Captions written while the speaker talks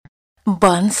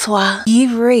Bonsoir.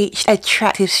 You've reached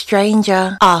Attractive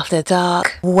Stranger After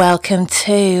Dark. Welcome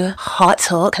to Hot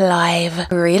Talk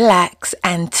Live. Relax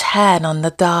and turn on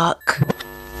the dark.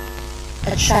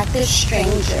 Attractive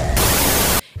Stranger.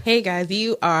 Hey guys,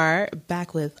 you are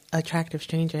back with Attractive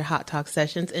Stranger Hot Talk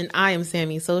Sessions, and I am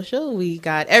Sammy Social. We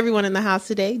got everyone in the house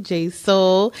today: Jay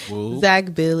Soul,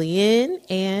 Zach Billion,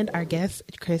 and our guest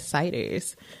Chris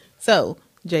Siders. So,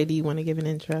 Jay, do you want to give an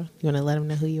intro? You want to let them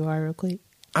know who you are real quick?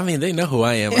 I mean, they know who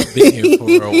I am. I've been here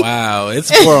for a while.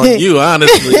 It's more on you,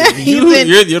 honestly. He's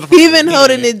been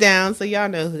holding it down, so y'all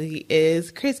know who he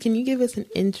is. Chris, can you give us an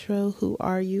intro? Who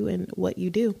are you and what you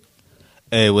do?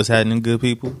 Hey, what's happening, good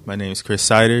people? My name is Chris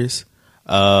Siders.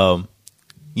 I'm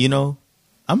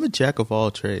a jack of all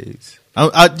trades.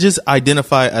 I just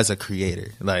identify as a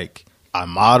creator. Like, I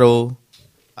model,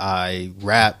 I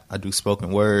rap, I do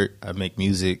spoken word, I make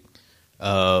music,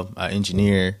 I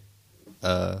engineer.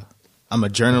 I'm a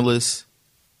journalist,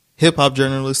 hip-hop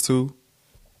journalist, too.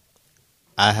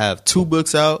 I have 2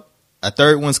 books out. A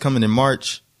third one's coming in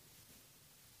March.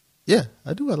 Yeah,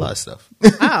 I do a lot of stuff.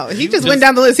 Wow, he just went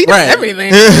down the list. He does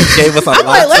everything. Gave us a lot.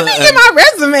 Like, let me get my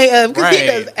resume up because he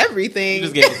does everything. He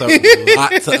just gave us a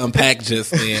lot to unpack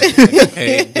just then.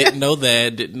 Okay, didn't know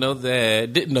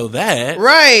that.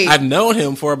 Right. I've known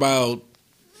him for about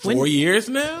 4 years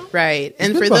now. Right.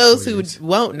 And for those who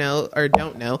won't know or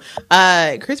don't know,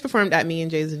 Chris performed at me and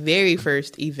Jay's very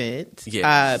first event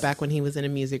back when he was in a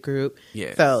music group.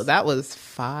 Yes. So that was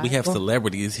 5. We have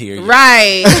celebrities here.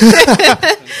 Right.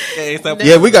 Okay, so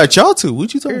Yeah, we got y'all too.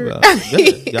 What you talking about?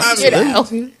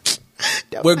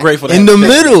 Yeah, we're grateful. in the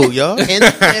middle, y'all. In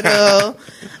the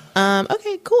middle.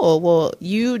 Okay, cool. Well,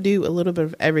 you do a little bit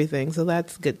of everything, so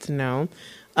that's good to know.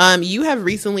 You have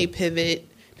recently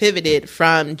pivoted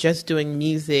from just doing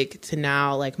music to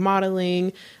now like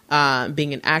modeling,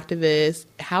 being an activist.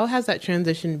 How has that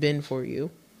transition been for you?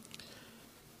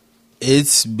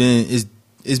 It's been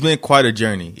quite a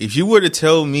journey. If you were to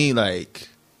tell me like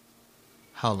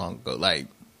how long ago, like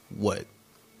what,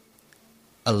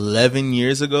 11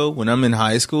 years ago when I'm in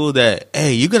high school that,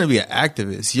 hey, you're going to be an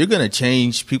activist, you're going to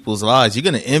change people's lives, you're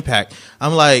going to impact.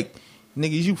 I'm like,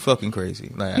 nigga, you fucking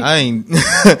crazy. Like, I ain't,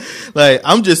 like,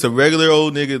 I'm just a regular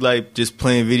old nigga, like, just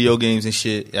playing video games and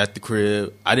shit at the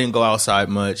crib. I didn't go outside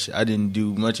much. I didn't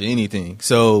do much of anything.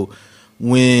 So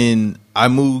when I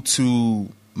moved to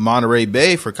Monterey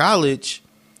Bay for college,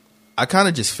 I kind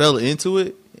of just fell into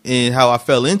it. And how I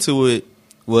fell into it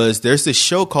was there's this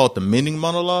show called The Mending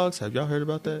Monologues. Have y'all heard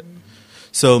about that?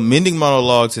 So Mending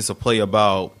Monologues is a play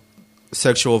about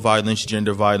sexual violence,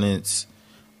 gender violence,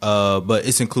 but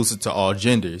it's inclusive to all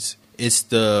genders. It's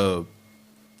described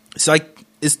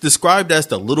as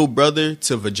the little brother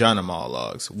to Vagina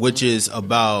Monologues, which is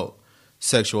about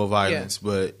sexual violence,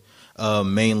 but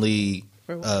mainly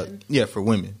for women. For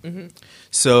women. Mm-hmm.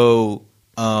 So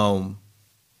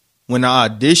when I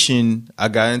auditioned, I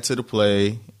got into the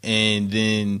play, and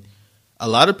then a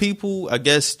lot of people, I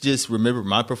guess, just remember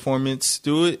my performance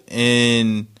through it,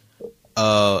 and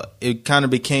it kind of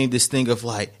became this thing of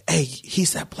like, hey,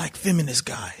 he's that black feminist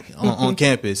guy on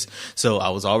campus. So I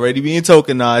was already being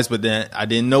tokenized, but then I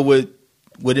didn't know what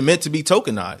it meant to be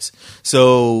tokenized.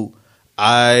 So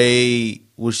I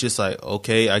was just like,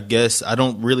 okay, I guess I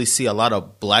don't really see a lot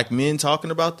of black men talking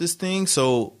about this thing.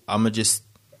 So I'm going to just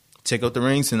take up the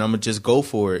reins and I'm going to just go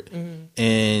for it. Mm-hmm.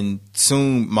 And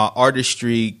soon my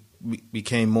artistry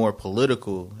became more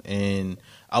political, and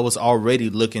I was already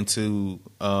looking to,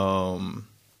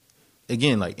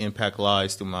 again, like impact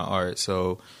lives through my art.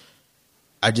 So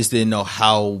I just didn't know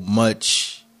how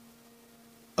much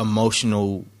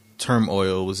emotional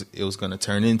turmoil it was going to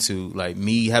turn into. Like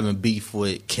me having beef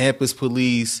with campus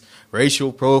police,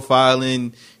 racial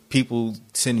profiling, people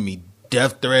sending me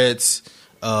death threats,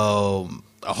 a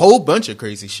whole bunch of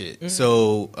crazy shit. Mm-hmm.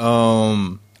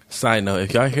 So, side note,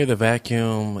 if y'all hear the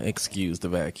vacuum, excuse the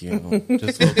vacuum.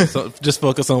 Just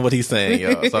focus on what he's saying,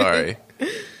 y'all. Sorry.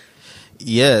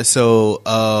 Yeah, so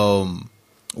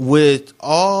with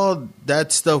all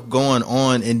that stuff going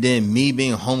on, and then me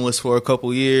being homeless for a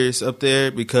couple years up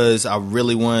there because I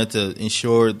really wanted to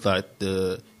ensure that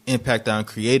the impact that I'm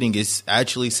creating is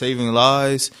actually saving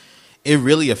lives, it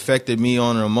really affected me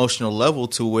on an emotional level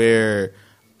to where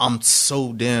I'm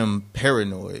so damn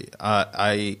paranoid.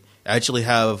 I actually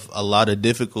have a lot of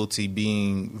difficulty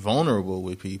being vulnerable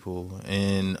with people,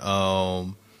 and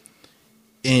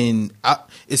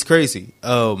it's crazy.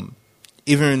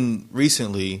 Even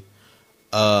recently,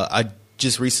 I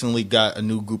just recently got a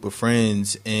new group of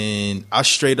friends, and I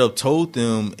straight up told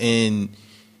them, and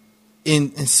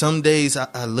in some days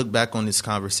I look back on this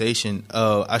conversation,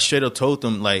 I straight up told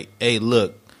them, like, hey,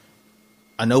 look,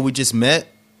 I know we just met,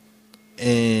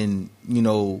 and you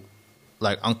know,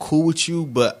 like I'm cool with you,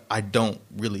 but I don't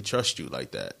really trust you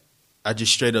like that. I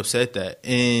just straight up said that,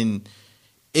 and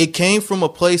it came from a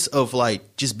place of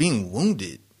like just being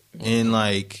wounded, and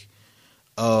like,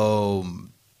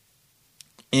 and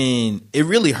it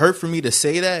really hurt for me to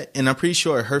say that, and I'm pretty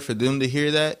sure it hurt for them to hear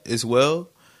that as well.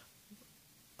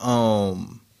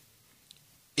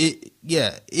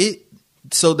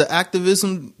 So the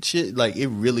activism shit, like, it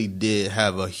really did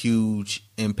have a huge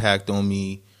impact on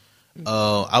me.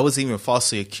 I was even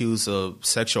falsely accused of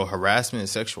sexual harassment and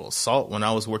sexual assault when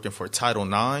I was working for Title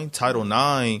IX. Title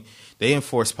IX, they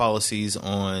enforce policies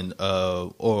on,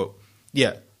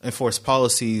 enforce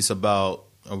policies about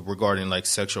regarding like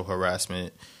sexual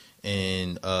harassment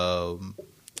and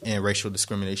racial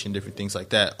discrimination, different things like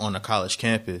that on a college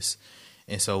campus.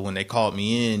 And so when they called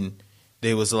me in,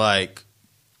 they was like,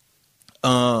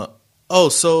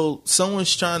 so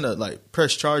someone's trying to like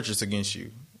press charges against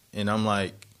you. And I'm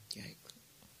like,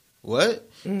 what?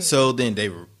 So then they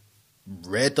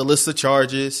read the list of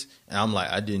charges, and I'm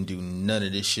like, I didn't do none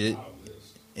of this shit.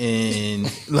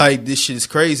 And like, this shit is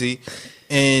crazy.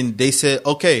 And they said,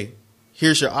 okay,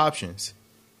 here's your options.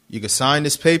 You can sign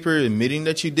this paper admitting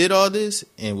that you did all this,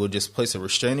 and we'll just place a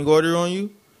restraining order on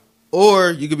you.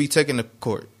 Or you could be taken to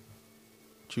court.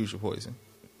 Choose your poison.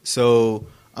 So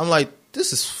I'm like,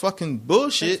 this is fucking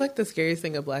bullshit. It's like the scariest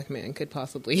thing a black man could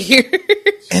possibly hear.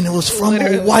 And it was from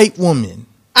a white woman.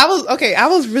 I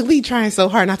was really trying so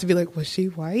hard not to be like, was she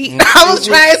white? I was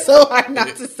trying so hard not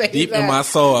to say deep that. in my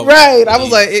soul. I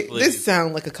was like, this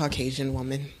sounds like a Caucasian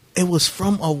woman. It was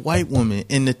from a white woman.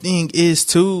 And the thing is,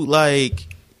 too, like,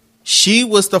 she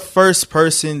was the first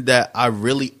person that I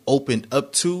really opened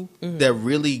up to, that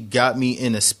really got me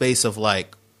in a space of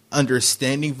like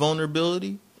understanding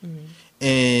vulnerability.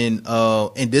 And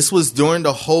this was during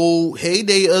the whole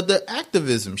heyday of the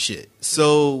activism shit.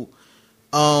 So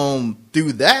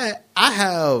through that, I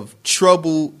have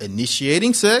trouble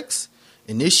initiating sex,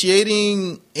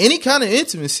 initiating any kind of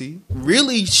intimacy,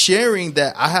 really sharing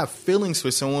that I have feelings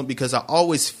for someone, because I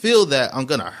always feel that I'm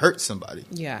gonna hurt somebody.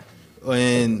 Yeah.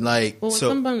 And like, well, when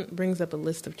someone brings up a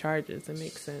list of charges, it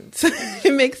makes sense.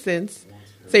 It makes sense.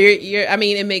 So you're. I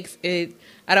mean, it makes it.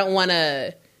 I don't want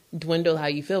to dwindle how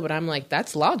you feel, but I'm like,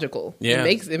 that's logical. Yeah,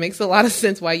 it makes a lot of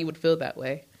sense why you would feel that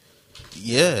way.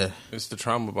 Yeah, it's the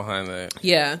trauma behind that.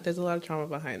 Yeah, there's a lot of trauma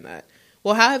behind that.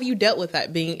 Well, how have you dealt with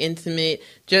that, being intimate?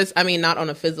 Just, I mean, not on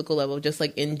a physical level, just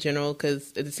like in general,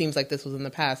 because it seems like this was in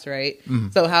the past, right?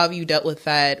 So how have you dealt with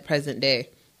that present day?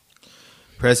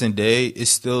 Present day is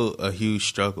still a huge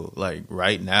struggle. Like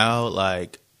right now,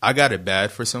 like I got it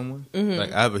bad for someone.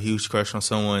 Like I have a huge crush on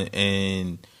someone,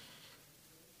 and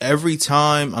every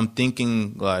time I'm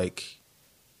thinking like,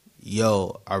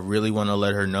 yo, I really want to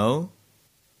let her know,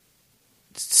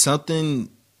 something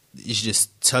is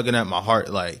just tugging at my heart.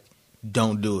 Like,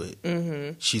 don't do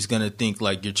it. She's gonna think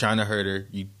like you're trying to hurt her,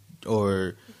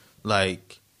 or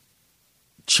like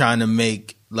trying to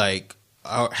make like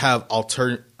have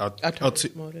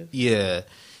alternative motive. Yeah,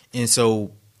 and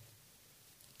so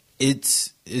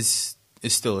it's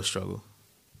still a struggle.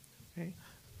 Okay.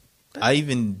 I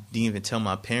didn't even tell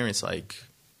my parents like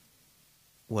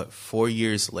 4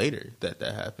 years later that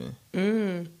happened.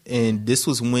 And this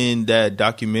was when that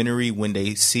documentary When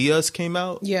They See Us came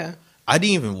out. Yeah, I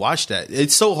didn't even watch that.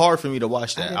 It's so hard for me to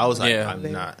watch that. I was like,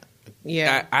 I'm not.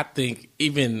 Yeah, I think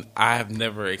even I have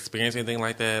never experienced anything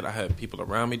like that. I had people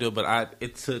around me do it, but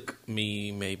it took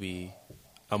me maybe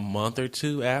a month or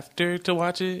two after to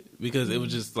watch it, because it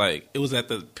was just like, it was at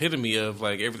the epitome of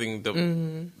like everything,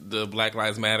 the Black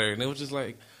Lives Matter, and it was just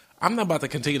like, I'm not about to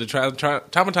continue to try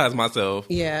traumatize myself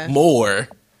more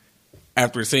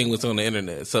after seeing what's on the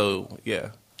internet. So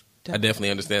yeah, I definitely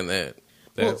understand that.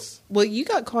 Well, you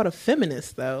got called a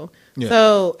feminist, though. Yeah.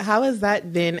 So how has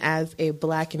that been as a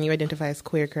black, and you identify as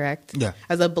queer, correct? Yeah.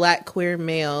 As a black queer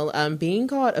male, being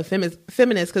called a feminist,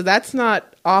 because that's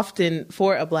not often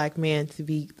for a black man to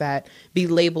be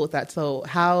labeled that. So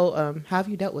how have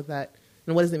you dealt with that,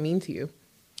 and what does it mean to you?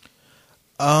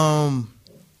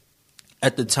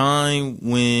 At the time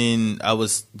when I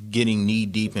was getting knee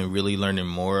deep and really learning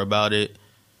more about it,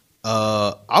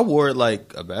 I wore it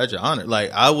like a badge of honor. Like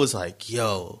I was like,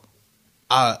 yo,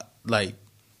 I like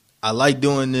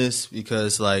doing this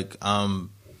because like I'm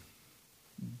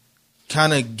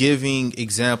kind of giving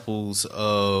examples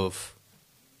of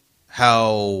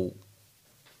how.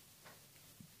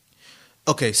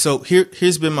 Okay, so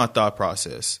here's been my thought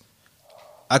process.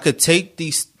 I could take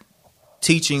these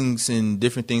teachings and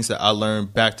different things that I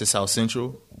learned back to South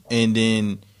Central, and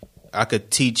then I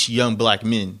could teach young black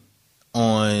men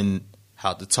on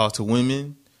how to talk to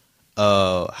women,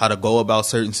 how to go about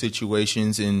certain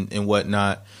situations and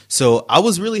whatnot. So I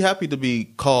was really happy to be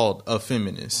called a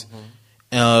feminist.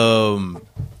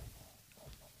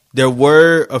 There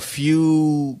were a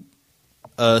few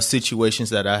situations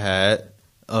that I had.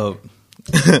 Of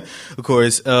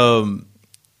course,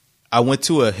 I went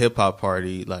to a hip hop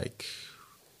party, like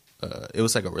it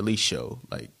was like a release show,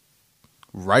 like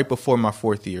right before my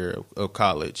 4th year of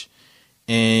college,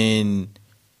 and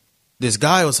this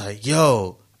guy was like,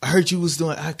 "Yo, I heard you was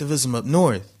doing activism up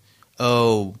north.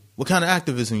 Oh, what kind of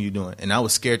activism you doing?" And I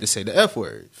was scared to say the F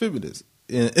word, feminism,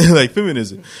 like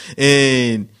feminism,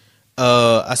 and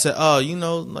I said, "Oh,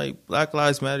 like Black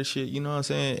Lives Matter shit." You know what I'm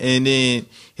saying? And then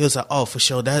he was like, "Oh, for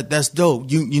sure, that's dope.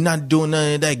 You're not doing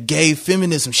none of that gay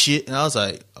feminism shit." And I was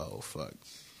like, "Oh, fuck."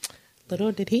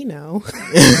 Little did he know.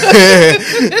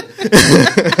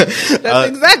 That's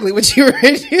exactly what you were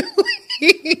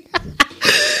doing.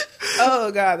 Oh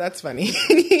God, that's funny.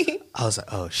 I was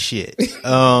like, "Oh shit,"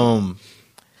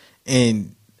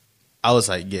 and I was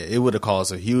like, "Yeah, it would have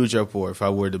caused a huge uproar if I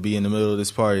were to be in the middle of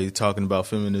this party talking about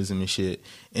feminism and shit."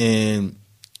 And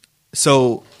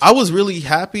so I was really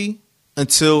happy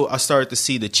until I started to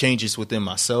see the changes within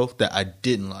myself that I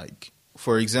didn't like.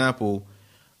 For example,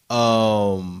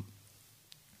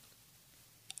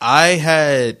 I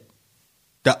had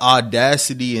the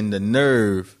audacity and the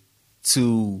nerve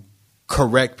to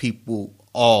correct people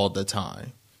all the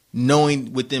time,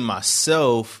 knowing within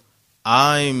myself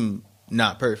I'm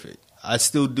not perfect. I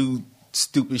still do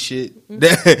stupid shit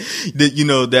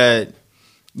that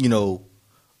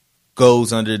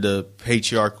goes under the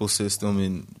patriarchal system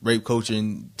and rape culture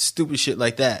and stupid shit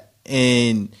like that.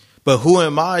 But who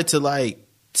am I to like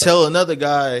tell another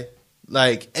guy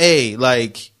like, "Hey,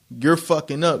 like you're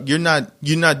fucking up. You're not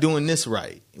doing this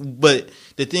right." But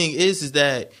the thing is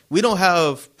that we don't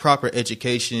have proper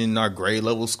education in our grade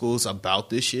level schools about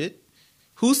this shit.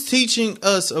 Who's teaching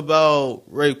us about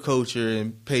rape culture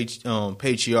and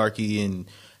patriarchy and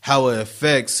how it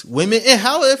affects women and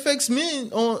how it affects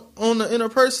men on the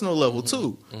interpersonal level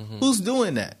too? Mm-hmm. Who's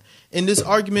doing that? And this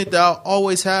argument that I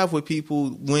always have with people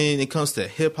when it comes to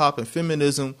hip hop and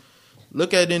feminism,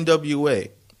 look at NWA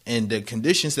and the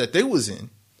conditions that they was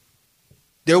in.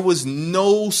 There was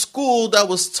no school that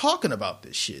was talking about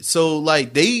this shit. So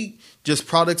like they just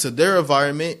products of their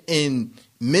environment and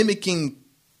mimicking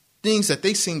things that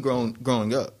they seen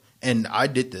growing up. And I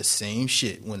did the same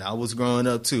shit when I was growing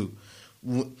up too.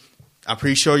 I'm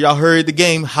pretty sure y'all heard the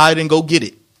game Hide and Go Get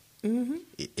It. Mm-hmm.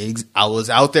 I was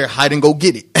out there hide and go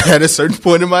get it at a certain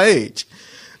point in my age.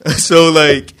 So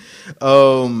like,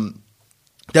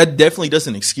 that definitely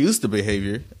doesn't excuse the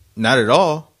behavior. Not at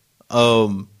all.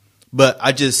 But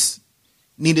I just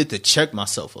needed to check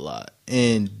myself a lot.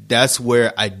 And that's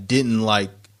where I didn't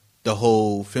like the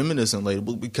whole feminism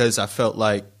label because I felt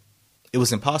like it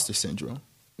was imposter syndrome.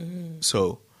 Mm.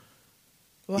 So,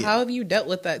 well, yeah. How have you dealt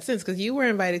with that since? Because you were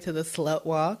invited to the Slut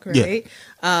Walk, right?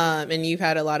 Yeah. And you've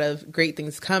had a lot of great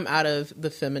things come out of the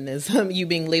feminism, you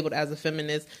being labeled as a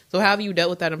feminist. So how have you dealt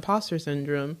with that imposter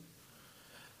syndrome?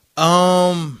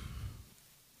 I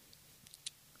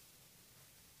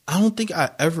don't think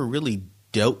I ever really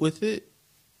dealt with it.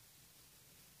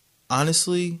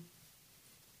 Honestly,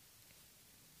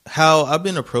 how I've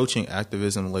been approaching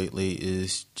activism lately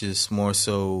is just more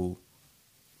so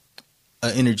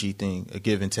an energy thing, a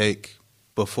give and take.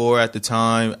 Before, at the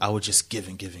time, I would just give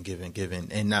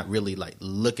and not really like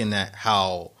looking at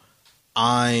how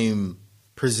I'm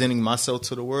presenting myself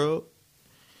to the world.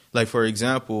 Like, for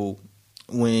example,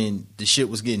 when the shit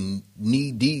was getting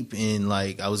knee deep and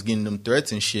like I was getting them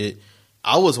threats and shit,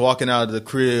 I was walking out of the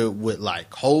crib with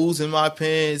like holes in my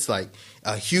pants, like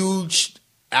a huge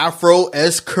afro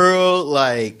S curl,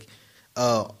 like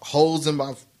holes in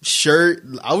my shirt.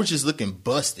 I was just looking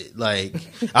busted. Like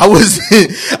I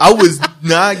was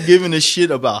not giving a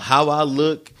shit about how I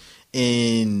look.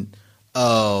 And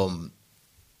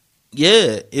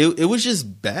it was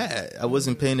just bad. I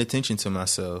wasn't paying attention to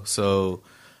myself. So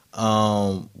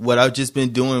what I've just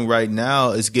been doing right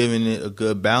now is giving it a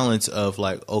good balance of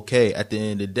like, okay, at the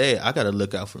end of the day, I got to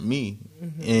look out for me.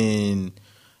 Mm-hmm.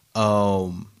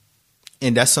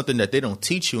 And that's something that they don't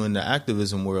teach you in the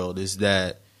activism world, is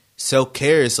that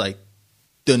self-care is like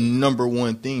the number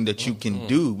one thing that you can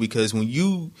do, because when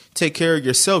you take care of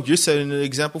yourself, you're setting an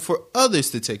example for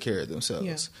others to take care of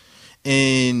themselves. Yeah.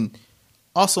 And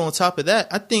also on top of that,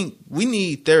 I think we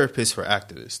need therapists for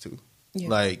activists too. Yeah.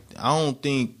 Like,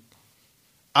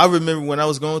 I remember when I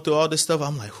was going through all this stuff,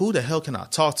 I'm like, who the hell can I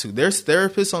talk to? There's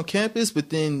therapists on campus,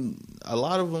 but then a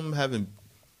lot of them haven't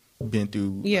been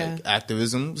through like,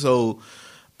 activism. So,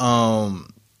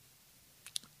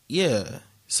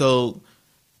 So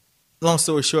long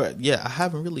story short, yeah, I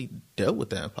haven't really dealt with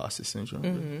that imposter syndrome.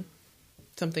 Mm-hmm.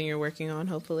 Something you're working on,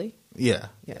 hopefully. Yeah.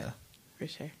 For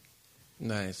sure.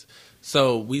 Nice.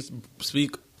 So we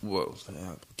speak. Whoa,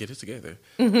 get it together.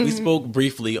 We spoke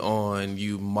briefly on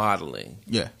you modeling.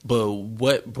 Yeah. But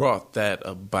what brought that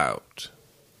about?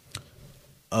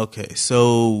 Okay,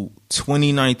 so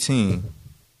 2019.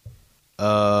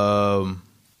 I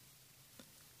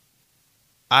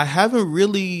haven't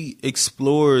really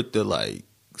explored the like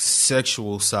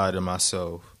sexual side of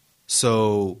myself.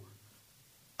 So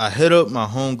I hit up my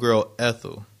homegirl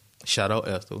Ethel. Shout out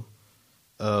Ethel.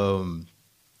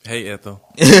 Hey, Ethel.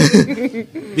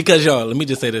 Because y'all, let me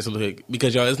just say this real quick.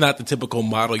 Because y'all, it's not the typical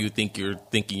model you think you're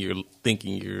thinking.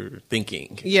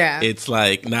 Yeah, it's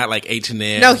like not like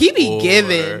H&M. No, he be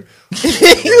giving.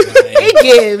 It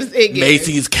gives.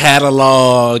 Macy's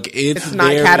catalog. It's not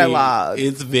very, catalog.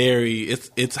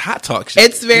 It's hot talk shit.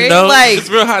 It's very it's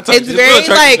real hot talk. It's very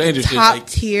real like top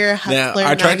tier hustler. Now,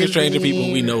 our attractive magazine. stranger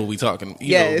people, we know what we talking.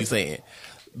 You know what we saying.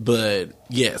 But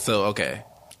yeah, so okay.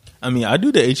 I mean, I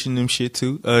do the H&M shit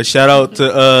too. Shout out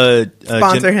to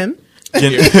sponsor him.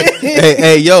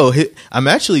 hey, yo, I'm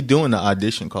actually doing the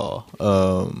audition call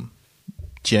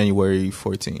January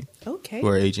 14th. Okay.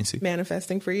 For our agency.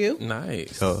 Manifesting for you.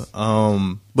 Nice. So,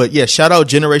 but yeah, shout out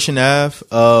Generation Ave.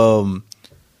 The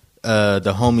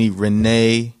homie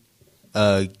Renee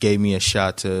gave me a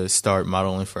shot to start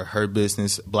modeling for her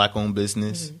business, black-owned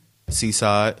business,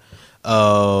 Seaside.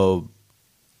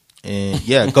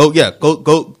 And go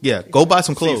buy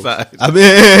some clothes. I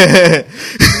mean,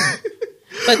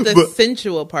 but the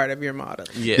sensual part of your model,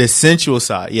 the sensual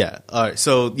side, All right,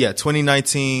 so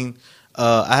 2019,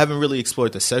 I haven't really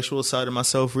explored the sexual side of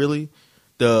myself. Really,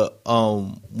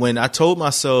 when I told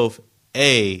myself,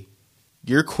 "Hey,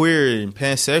 you're queer and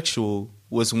pansexual,"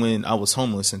 was when I was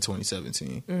homeless in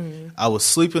 2017. I was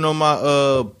sleeping on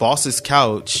my boss's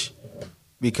couch.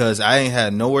 Because I ain't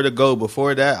had nowhere to go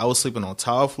before that. I was sleeping on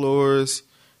tile floors,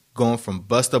 going from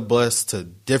bus to bus to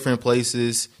different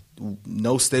places,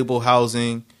 no stable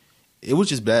housing. It was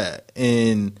just bad.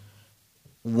 And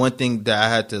one thing that I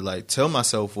had to like tell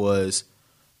myself was,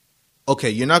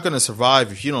 okay, you're not going to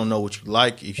survive if you don't know what you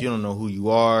like, if you don't know who you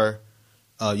are.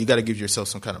 You got to give yourself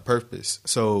some kind of purpose.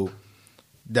 So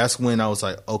that's when I was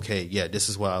like, okay, yeah, this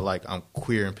is what I like. I'm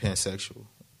queer and pansexual.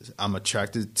 I'm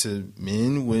attracted to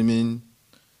men, women,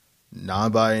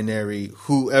 non-binary,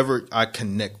 whoever I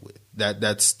connect with.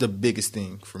 That's the biggest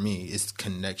thing for me is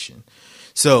connection.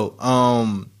 So,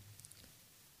 and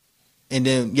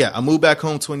then I moved back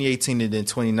home 2018, and then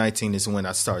 2019 is when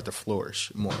I started to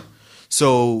flourish more.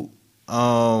 So,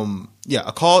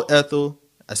 I called Ethel.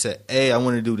 I said, "Hey, I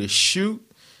want to do this shoot."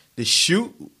 The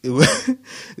shoot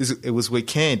it was with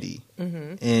Candy,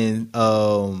 and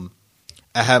I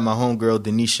had my homegirl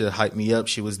Denisha hype me up.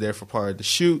 She was there for part of the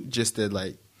shoot, just to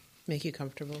like. Make you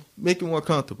comfortable. Make it more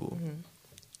comfortable.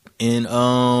 And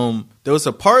there was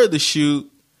a part of the shoot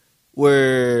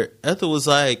where Ethel was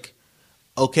like,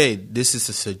 okay, this is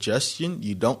a suggestion.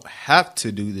 You don't have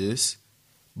to do this,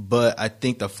 but I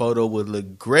think the photo would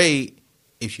look great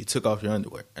if you took off your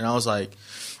underwear. And I was like,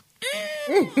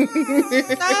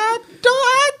 I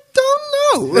don't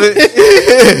know.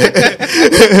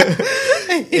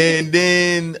 And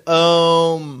then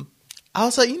I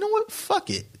was like, you know what? Fuck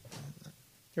it.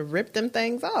 Rip them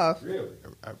things off. Really?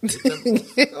 I ripped them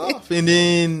off. And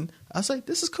then I was like,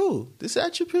 this is cool. This is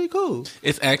actually pretty cool.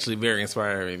 It's actually very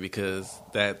inspiring because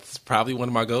that's probably one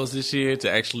of my goals this year,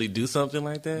 to actually do something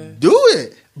like that. Do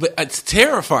it. But it's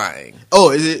terrifying.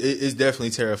 Oh, it's definitely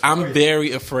terrifying. I'm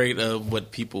very afraid of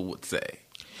what people would say.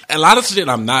 A lot of shit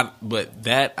I'm not, but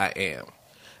that I am.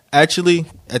 Actually,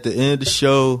 at the end of the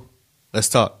show, let's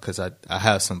talk, because I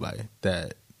have somebody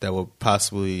that will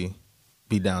possibly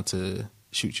be down to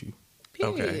shoot you.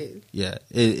 Period. Okay. Yeah.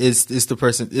 It's the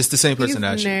person. It's the same person.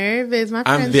 He's nervous. My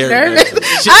friend's I'm very nervous.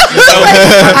 nervous.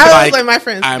 I was like, my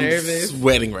friend's I'm nervous.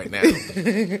 sweating right now.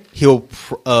 He'll.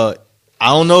 I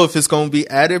don't know if it's going to be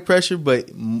added pressure, but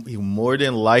he'll more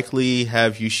than likely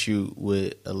have you shoot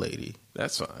with a lady.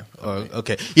 That's fine.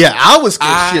 Okay. Yeah, I was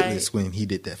scared shitless when he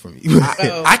did that for me.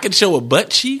 I could show a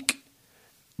butt cheek,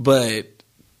 but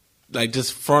like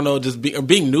just frontal, just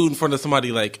being nude in front of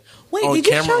somebody, like wait, on did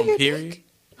you camera show on your period. dick?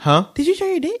 Huh? Did you show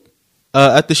your dick?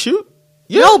 At the shoot?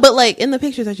 Yeah. No, but like in the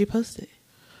pictures that you posted.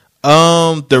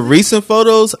 The recent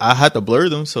photos, I had to blur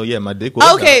them, so yeah, my dick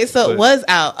was okay, out, so but it was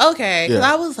out. Okay, because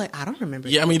Yeah. I was like, I don't remember.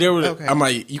 Yeah, I mean there were. Okay. I'm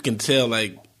like, you can tell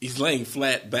like he's laying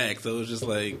flat back, so it was just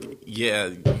like, yeah,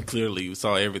 you clearly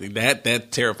saw everything.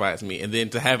 That terrifies me, and then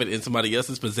to have it in somebody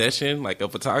else's possession, like a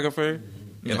photographer,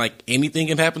 and like anything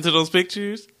can happen to those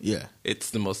pictures. Yeah,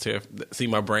 it's the most terrifying. See,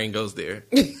 my brain goes there.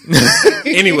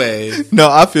 Anyways, no,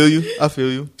 I feel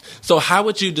you. So, how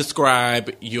would you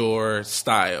describe your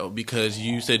style? Because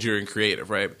you said you're in creative,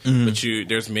 right? Mm-hmm. But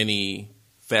there's many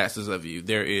facets of you.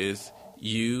 There is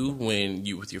you when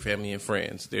you with your family and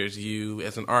friends. There's you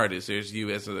as an artist. There's you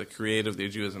as a creative.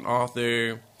 There's you as an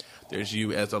author. There's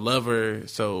you as a lover.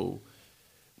 So,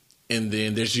 and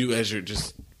then there's you as you're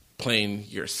just playing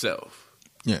yourself.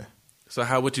 Yeah. So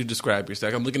how would you describe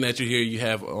yourself? I'm looking at you here. You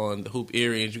have on the hoop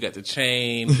earrings. You got the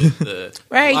chain with the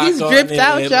right. lock He's on dripped it.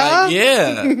 out, y'all. Like,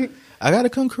 yeah. I gotta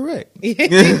come correct.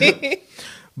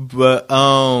 But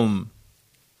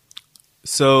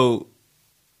so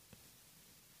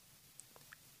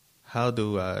how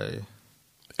do I?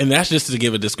 And that's just to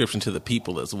give a description to the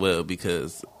people as well,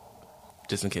 because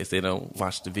just in case they don't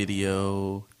watch the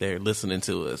video, they're listening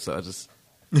to us. So I just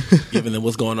giving them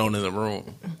what's going on in the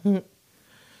room.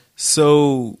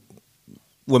 So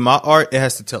with my art, it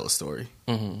has to tell a story.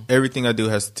 Mm-hmm. Everything I do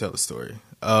has to tell a story.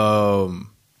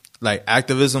 Like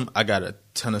activism, I got a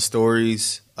ton of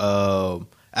stories. I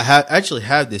actually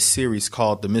have this series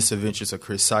called The Misadventures of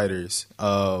Chris Siders,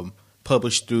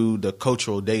 published through the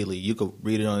Cultural Daily. You can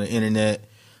read it on the internet.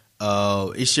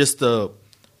 It's just a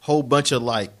whole bunch of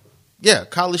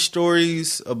college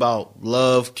stories about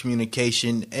love,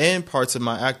 communication, and parts of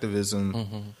my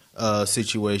activism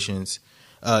situations.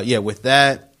 With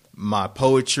that, my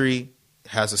poetry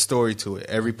has a story to it.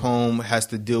 Every poem has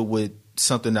to deal with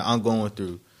something that I'm going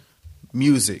through.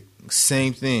 Music,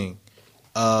 same thing.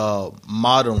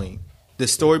 Modeling. The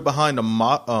story behind the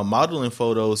modeling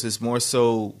photos is more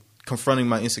so confronting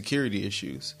my insecurity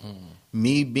issues.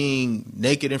 Me being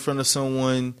naked in front of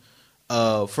someone,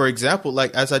 for example,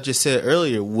 like as I just said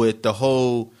earlier, with the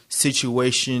whole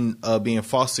situation of being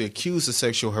falsely accused of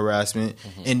sexual harassment,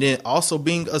 and then also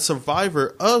being a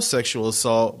survivor of sexual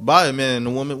assault by a man and a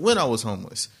woman when I was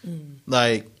homeless.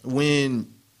 Like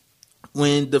when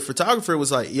the photographer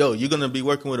was like, "Yo, you're gonna be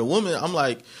working with a woman," I'm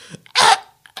like,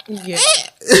 yeah.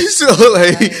 So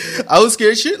like, I was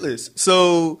scared shitless.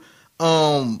 So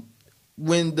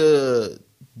when the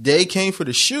day came for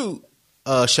the shoot,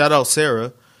 shout out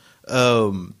Sarah.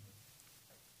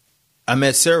 I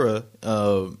met Sarah,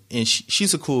 and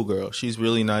she's a cool girl. She's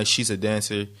really nice. She's a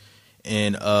dancer.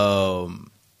 And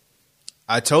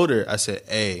I told her, I said,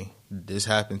 "Hey, this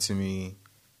happened to me.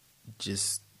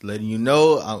 Just letting you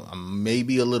know, I'm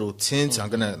maybe a little tense. I'm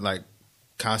going to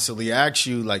constantly ask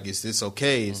you, is this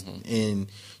okay?" And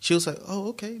she was like, "Oh,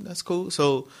 okay, that's cool."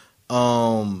 So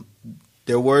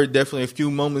there were definitely a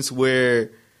few moments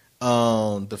where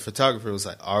the photographer was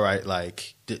like, "All right,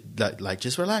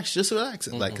 just relax,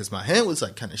 because my hand was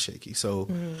kind of shaky." So,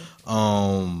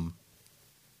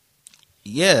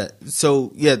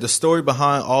 the story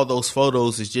behind all those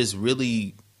photos is just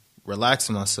really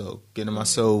relaxing myself, getting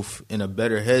myself in a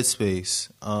better headspace,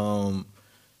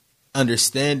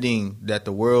 understanding that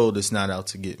the world is not out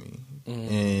to get me,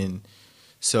 and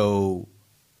so,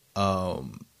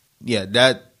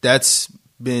 that's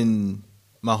been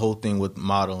my whole thing with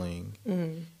modeling,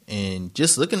 and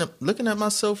just looking at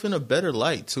myself in a better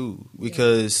light too,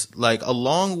 because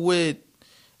along with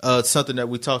something that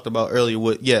we talked about earlier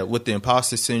with the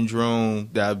imposter syndrome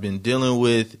that I've been dealing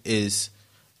with is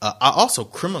I also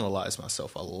criminalize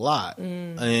myself a lot.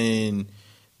 And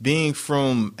being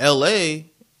from LA,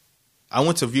 I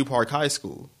went to View Park High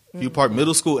School, View Park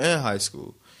Middle School and High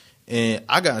School. And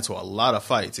I got into a lot of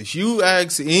fights. If you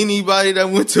ask anybody that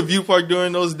went to View Park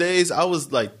during those days, I was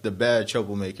the bad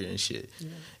troublemaker and shit. Yeah.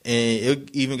 And it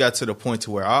even got to the point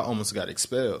to where I almost got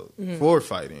expelled for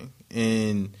fighting.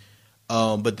 And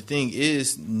but the thing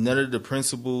is, none of the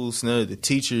principals, none of the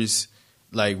teachers,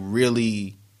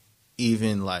 really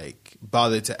even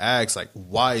bothered to ask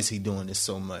why is he doing this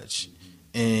so much?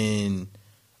 And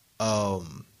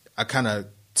I kind of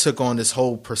took on this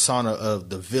whole persona of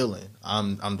the villain.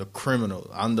 I'm the criminal.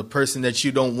 I'm the person that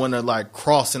you don't want to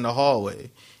cross in the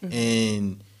hallway.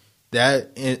 And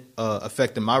that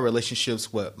affected my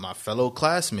relationships with my fellow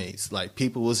classmates.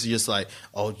 People was just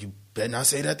 "Oh, you better not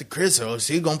say that to Chris or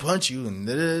she's gonna punch you," and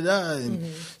da da da.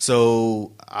 And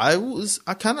so I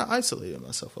kind of isolated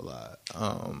myself a lot.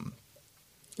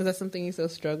 Is that something you still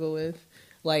struggle with?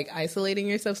 Isolating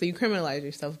yourself? So you criminalize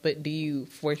yourself, but do you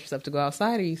force yourself to go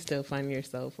outside, or you still find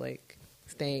yourself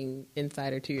staying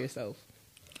inside or to yourself?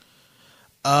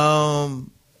 I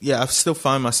still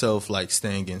find myself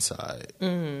staying inside.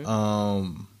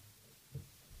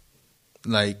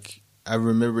 I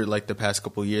remember the past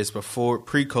couple of years before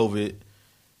pre-COVID,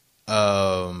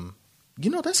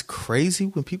 that's crazy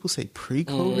when people say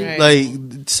pre-COVID. Right.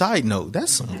 Like, side note,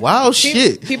 that's some wild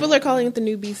shit. People are calling it the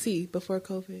new BC, before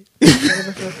COVID.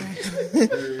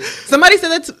 Somebody said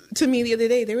that to me the other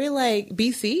day. They were like,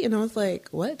 BC? And I was like,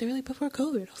 what? They were like, before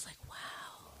COVID. I was like, wow.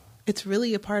 It's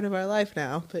really a part of our life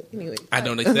now. But anyway. I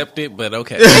don't accept it, but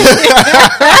okay.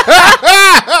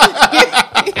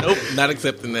 Nope, not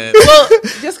accepting that. Well,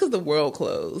 just because the world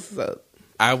closed. So,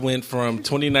 I went from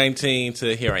 2019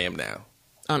 to here I am now.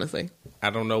 honestly. I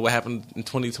don't know what happened in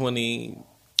 2020.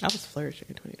 I was flourishing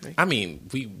in 2020. I mean,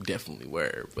 we definitely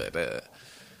were, but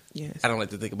Yes. I don't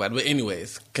like to think about it. But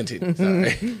anyways, continue.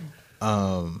 Sorry.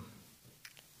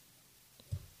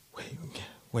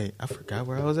 Wait, I forgot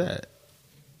where I was at.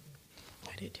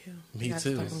 I did too. Me Got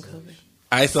too. stuck on COVID.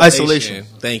 Isolation.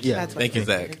 Thank you. Yeah. Thank you,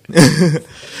 Zach.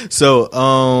 So,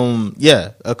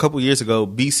 a couple years ago,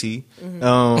 BC,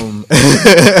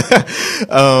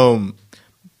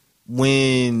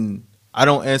 when I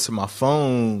don't answer my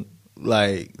phone,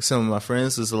 like some of my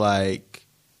friends was like,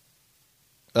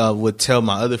 would tell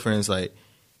my other friends like,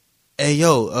 "Hey,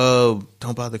 yo,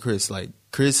 don't bother Chris." Like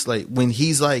Chris, like when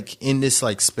he's like in this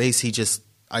like space, he just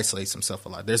isolates himself a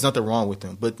lot. There's nothing wrong with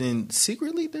him, but then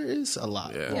secretly there is a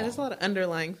lot. Yeah. Yeah, there's a lot of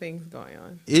underlying things going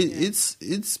on. It's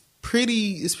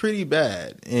pretty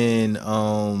bad. And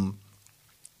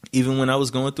even when I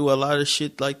was going through a lot of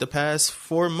shit like the past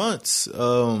 4 months,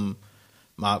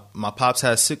 my pops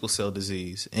has sickle cell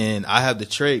disease and I have the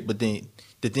trait, but then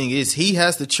the thing is he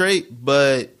has the trait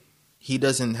but he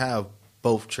doesn't have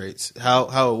both traits.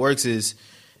 How it works is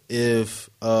if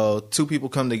two people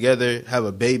come together, have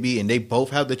a baby, and they both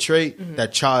have the trait,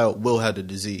 that child will have the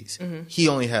disease. He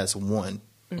only has one.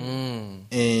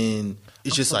 And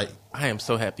it's just like, I am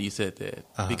so happy you said that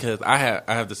because I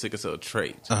have the sickle cell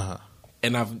trait,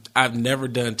 and I've never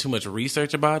done too much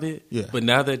research about it. Yeah. But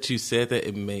now that you said that,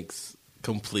 it makes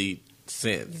complete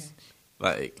sense. Yeah.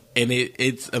 Like, and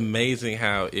it's amazing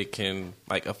how it can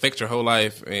like affect your whole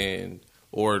life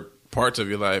or parts of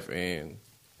your life, and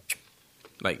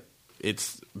like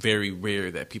it's very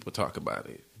rare that people talk about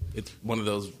it. It's one of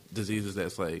those diseases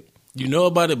that's like you know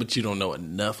about it, but you don't know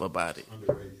enough about it.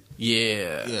 Underrated.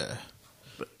 yeah.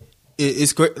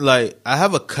 It's great. Like I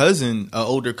have a cousin, an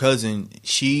older cousin.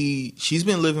 She's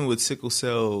been living with sickle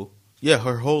cell,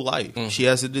 her whole life. She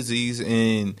has a disease,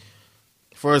 and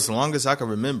for as long as I can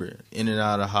remember, in and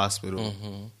out of the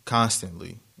hospital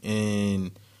constantly,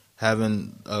 and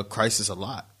having a crisis a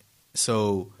lot.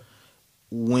 So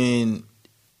when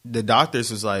the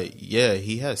doctors was like, yeah,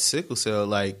 he has sickle cell,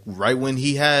 like right when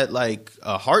he had like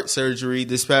a heart surgery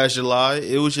this past July,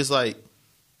 it was just like,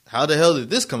 how the hell did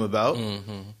this come about?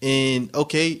 And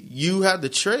okay, you have the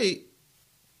trait,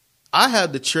 I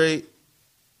have the trait.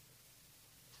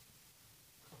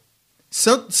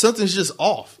 Something's just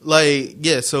off. Like,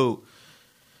 So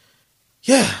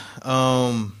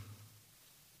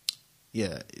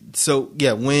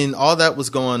when all that was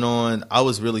going on, I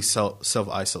was really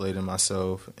self-isolating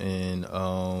myself. And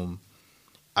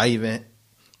I even,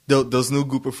 those new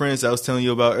group of friends I was telling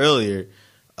you about earlier,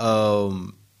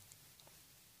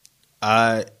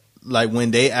 I, like, when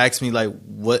they asked me, like,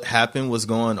 what happened, what's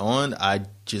going on, I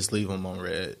just leave them on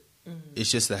red.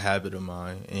 It's just a habit of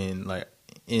mine. And, like,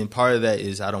 and part of that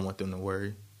is I don't want them to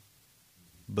worry.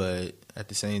 But at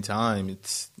the same time,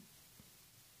 it's,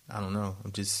 I don't know.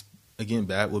 I'm just, again,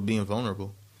 bad with being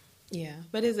vulnerable. Yeah,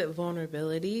 but is it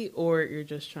vulnerability or you're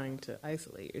just trying to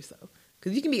isolate yourself?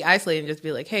 Because you can be isolated and just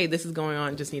be like, hey, this is going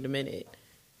on, just need a minute.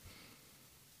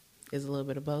 Is a little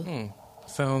bit of both.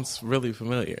 Sounds really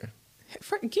familiar.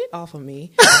 Get off of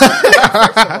me.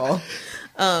 First of all.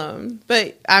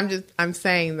 But I'm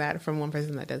saying that from one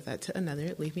person that does that to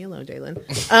another. Leave me alone, Jalen.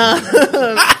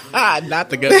 Not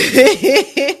the good.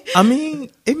 I mean,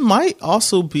 it might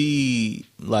also be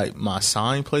like my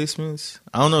sign placements.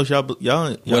 I don't know if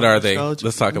y'all What are they? astrology?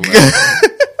 Let's talk about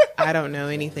it. I don't know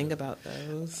anything about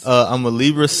those. I'm a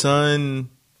Libra sun,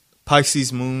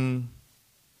 Pisces moon,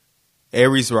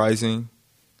 Aries rising,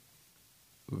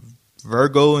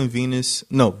 Virgo and Venus.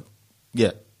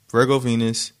 Virgo,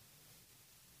 Venus,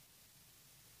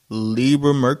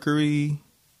 Libra, Mercury.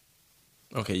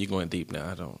 Okay, you're going deep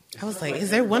now. I was like,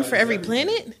 is there one for every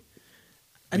planet?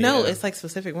 No, Yeah. it's like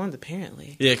specific ones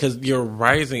apparently. Yeah, because your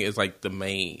rising is like the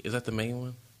main. Is that the main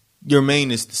one? Your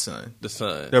main is the sun. The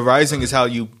sun. The rising is how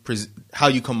you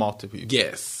come off to people.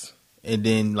 Yes. And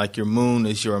then like your moon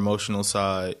is your emotional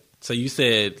side. So you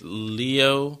said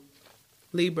Leo.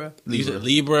 Libra. You said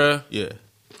Libra. Yeah.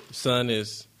 Sun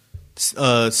is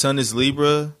Sun is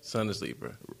Libra. Sun is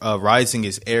Libra. Rising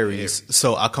is Aries.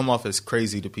 So I come off as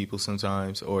crazy to people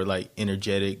sometimes, or like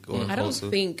energetic or I don't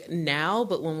impulsive. think now,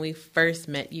 but when we first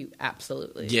met you,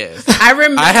 absolutely. Yes. I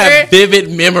remember. I have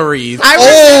vivid memories. I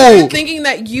remember thinking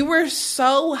that you were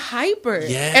so hyper.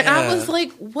 Yeah. And I was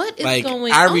like, what is Like,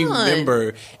 going I on?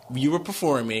 remember you were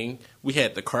performing. We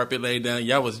had the carpet laid down.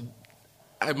 Y'all was,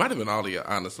 it might have been all of you,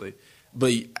 honestly.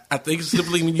 But I think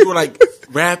simply when you were like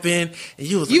rapping and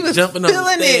you was jumping up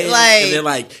feeling the stage, it, like, and then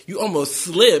like you almost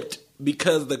slipped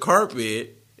because the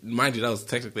carpet. Mind you, that was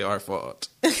technically our fault.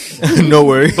 No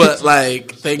worries. But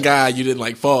like, thank God you didn't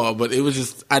like fall. But it was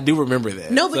just, I do remember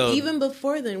that. No, but So, even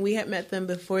before then, we had met them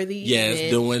before the yes,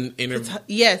 event. doing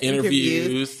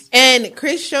interviews. And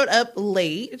Chris showed up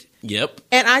late. Yep.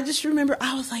 And I just remember,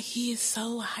 I was like, he is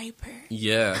so hyper.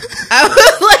 Yeah. I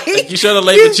was like, You showed up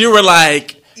late, but you were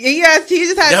like, yes, he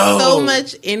just had No. so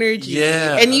much energy.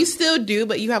 Yeah. And you still do,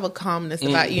 but you have a calmness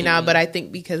about you now. But I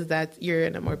think because you're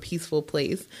in a more peaceful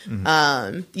place.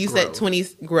 You said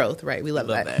growth, right? We love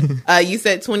that. You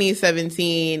said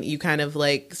 2017, you kind of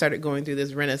like started going through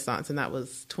this renaissance, and that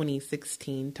was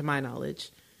 2016, to my knowledge.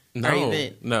 no. Our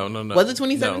event. Was it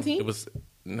 2017?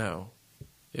 No,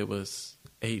 it was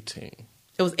 18.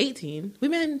 It was 18. We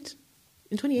met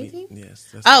in 2018? Yes.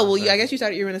 that's Oh, well, exactly. I guess you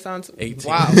started your renaissance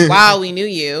 18. Wow, we knew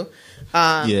you.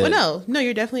 Yeah. Well, no,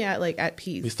 you're definitely at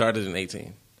peace. We started in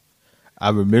 18. I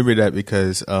remember that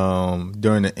because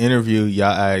during the interview,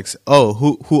 y'all asked, "Oh,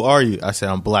 who are you?" I said,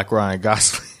 "I'm Black Ryan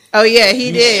Gosling." Oh yeah,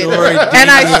 he did. sure And did.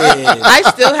 I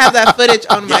still have that footage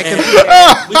on my computer.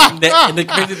 And the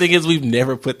crazy thing is, we've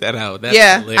never put that out. That's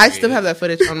Yeah, hilarious. I still have that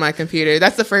footage on my computer.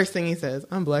 That's the first thing he says.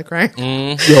 I'm Black Ryan.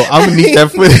 Yo, I'm gonna need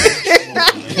that footage.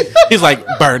 He's like,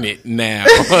 burn it now.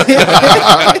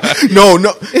 No.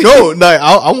 Like,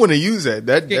 I want to use that.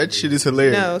 That shit is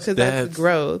hilarious. No, because that's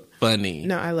growth. Funny.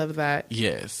 No, I love that.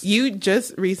 Yes. You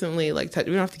just recently, we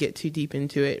don't have to get too deep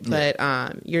into it, but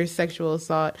your sexual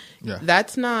assault,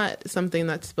 that's not something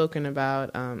that's spoken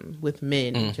about with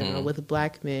men in general, with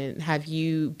Black men. Have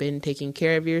you been taking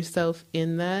care of yourself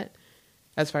in that,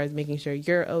 as far as making sure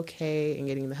you're okay and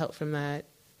getting the help from that?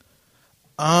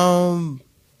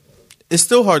 It's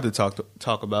still hard to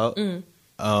talk about, and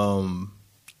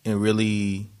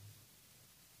really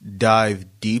dive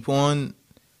deep on,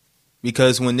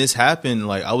 because when this happened,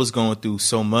 like, I was going through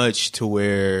so much to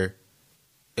where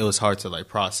it was hard to like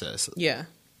process. Yeah.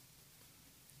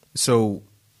 So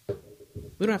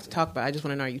We don't have to talk about it. I just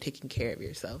want to know, are you taking care of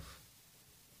yourself?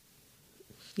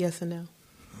 Yes and no.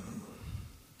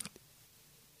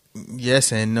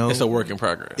 yes and no. It's a work in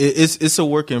progress. It's a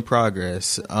work in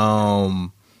progress.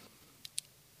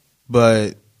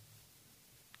 But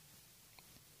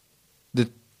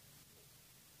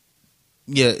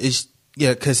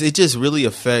because it just really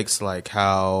affects like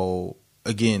how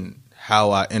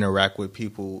I interact with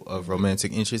people of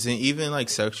romantic interest and even like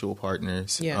sexual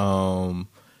partners. Yeah.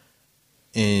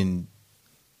 And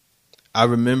I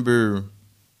remember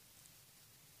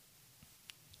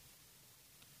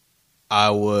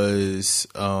I was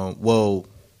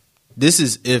this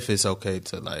is if it's okay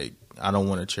to like, I don't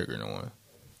want to trigger no one.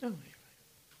 Oh.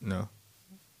 No.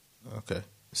 Okay.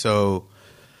 So,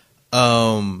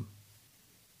 I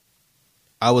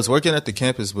was working at the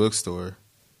campus bookstore,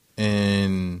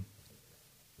 and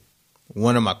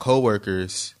one of my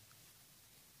coworkers,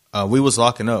 we was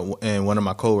locking up, and one of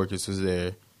my coworkers was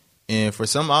there, and for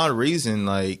some odd reason,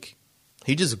 like,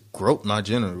 he just groped my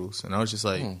genitals, and I was just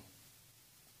like,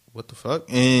 what the fuck?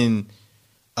 And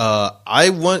I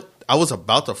was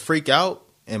about to freak out,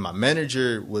 and my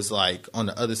manager was like on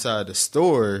the other side of the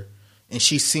store, and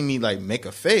she see me like make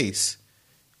a face,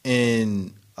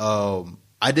 and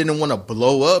I didn't want to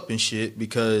blow up and shit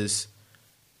because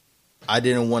I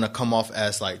didn't want to come off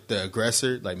as like the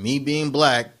aggressor, like me being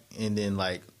Black, and then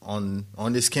like on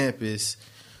this campus.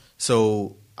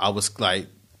 So I was like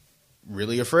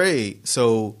really afraid.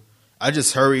 So I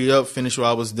just hurried up, finished what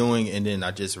I was doing, and then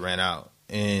I just ran out.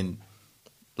 And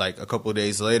like a couple of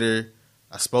days later,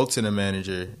 I spoke to the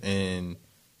manager, and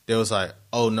they was like,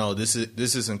 "Oh no, this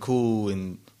isn't cool,"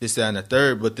 and this, that, and the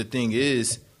third. But the thing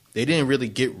is, they didn't really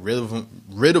get rid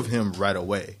of him right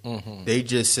away. Mm-hmm. They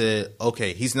just said,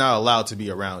 "Okay, he's not allowed to be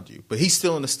around you, but he's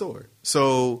still in the store."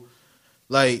 So,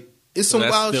 like, it's some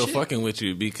that's wild still shit. fucking with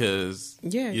you because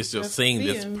you're still seeing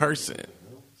this person.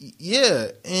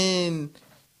 Yeah, and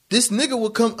this nigga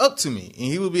would come up to me and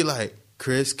he would be like,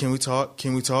 "Chris, can we talk?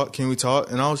 Can we talk? Can we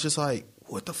talk?" And I was just like,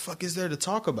 what the fuck is there to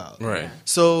talk about? Right.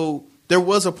 So there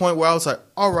was a point where I was like,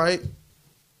 all right,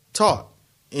 talk.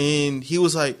 And he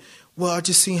was like, well, I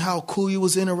just seen how cool you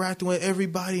was interacting with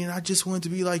everybody, and I just wanted to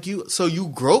be like you. So you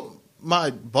groped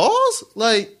my balls?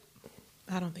 Like,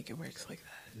 I don't think it works like that.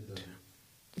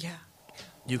 Yeah.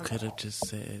 You could have just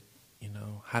said,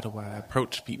 how do I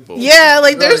approach people? Yeah,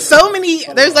 like there's so many.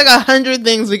 There's like 100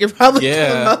 things we could probably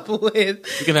come up with.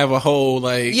 You can have a whole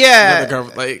That's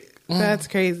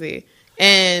crazy.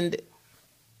 And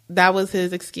that was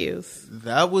his excuse.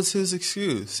 That was his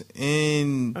excuse.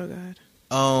 And oh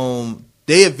god.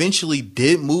 They eventually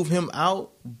did move him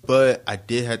out, but I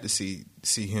did have to see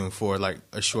him for like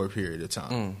a short period of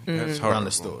time That's around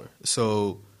the store.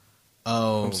 So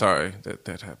I'm sorry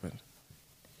that happened.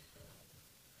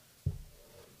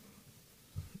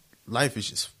 Life is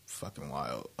just fucking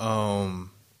wild.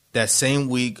 That same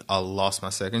week, I lost my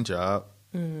second job.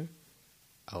 Mm-hmm.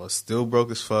 I was still broke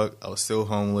as fuck. I was still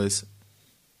homeless.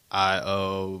 I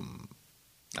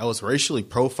was racially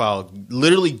profiled.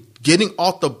 Literally getting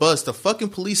off the bus. The fucking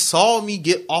police saw me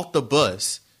get off the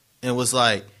bus and was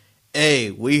like,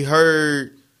 "Hey, we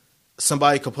heard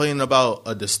somebody complaining about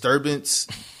a disturbance."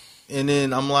 And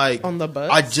then I'm like, on the bus?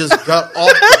 I just got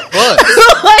off the bus.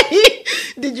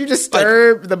 Did you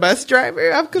disturb the bus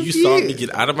driver? I'm confused. You saw me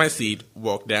get out of my seat,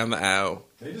 walk down the aisle.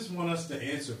 They just want us to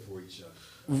answer for each other.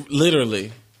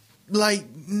 Literally. Like,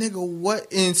 nigga,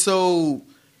 what? And so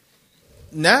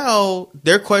now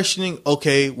they're questioning,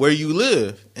 okay, where you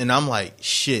live. And I'm like,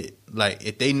 shit. Like,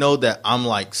 if they know that I'm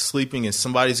like sleeping in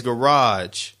somebody's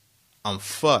garage, I'm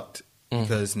fucked.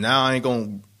 Because now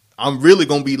I'm really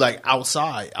going to be like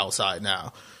outside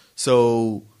now.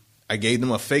 So I gave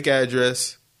them a fake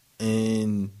address.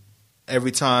 And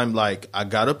every time, like, I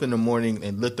got up in the morning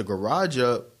and lit the garage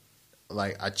up,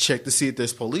 like, I checked to see if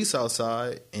there's police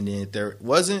outside. And then if there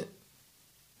wasn't,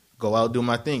 go out, do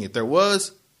my thing. If there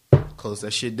was, close that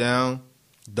shit down.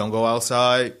 Don't go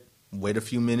outside. Wait a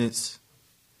few minutes.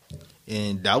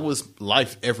 And that was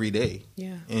life every day.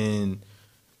 Yeah. And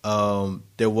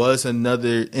there was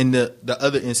another, in the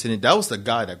other incident, that was the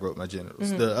guy that broke my genitals.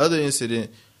 Mm-hmm. The other incident,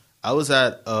 I was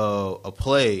at a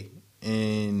play,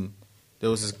 and there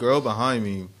was this girl behind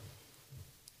me,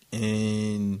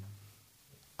 and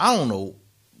I don't know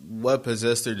what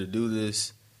possessed her to do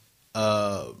this.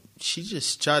 She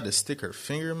just tried to stick her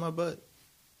finger in my butt.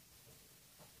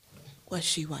 Was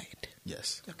she white?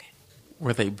 Yes. Okay.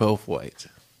 Were they both white?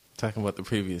 Talking about the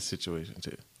previous situation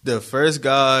too. The first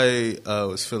guy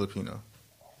was Filipino.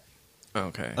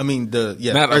 Okay. I mean,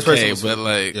 not first okay, person but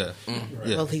like, yeah.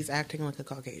 Well, he's acting like a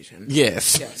Caucasian.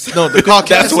 Yes. No, the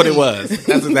Caucasian. That's what it was.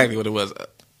 That's exactly what it was.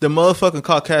 The motherfucking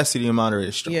Caucasity in Monterey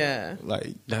is strong. Yeah.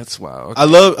 Like, that's wild. I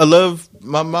love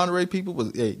my Monterey people,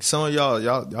 but hey, some of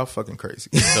y'all fucking crazy.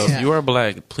 So if you are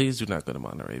black, please do not go to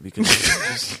Monterey because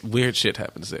just weird shit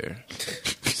happens there.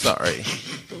 Sorry.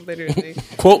 Literally.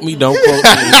 Quote me, don't quote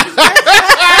me.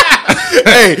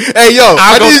 hey, yo,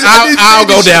 I'll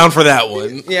go down for that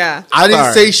one. Yeah. I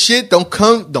didn't say shit. Don't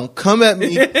come at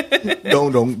me.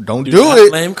 don't do not it.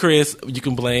 Blame Chris. You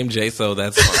can blame J-So.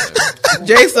 That's fine.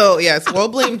 J-So, yes, we'll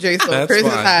blame J-So. That's Chris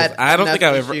fine, has had. I don't think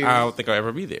I'll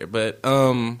ever be there. But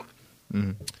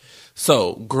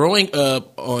so growing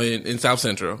up in South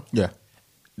Central, yeah,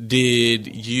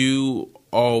 did you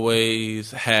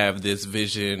always have this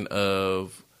vision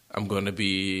of I'm going to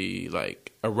be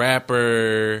like a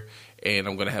rapper and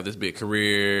I'm going to have this big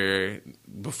career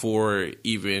before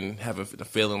even having the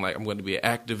feeling like I'm going to be an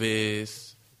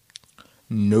activist?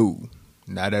 No,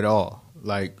 not at all.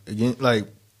 Like, again, like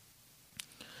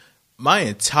my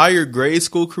entire grade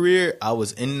school career, I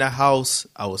was in the house.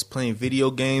 I was playing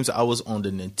video games. I was on the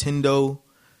Nintendo.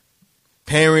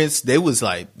 Parents, they was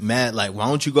like mad, like, why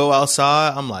don't you go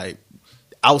outside? I'm like,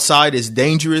 outside is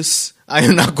dangerous. I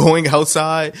am not going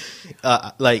outside.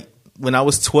 Like, when I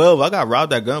was 12, I got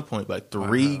robbed at gunpoint by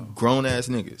 3 grown-ass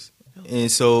niggas.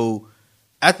 And so,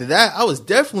 after that, I was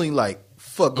definitely like,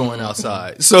 fuck going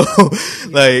outside. So,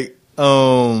 like,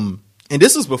 and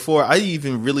this was before I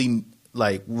even really,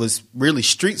 like, was really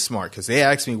street smart. Because they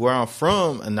asked me where I'm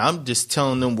from, and I'm just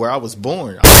telling them where I was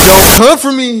born. Don't come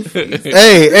for me.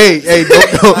 hey,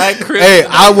 don't. Hey,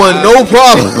 I want no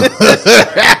problem.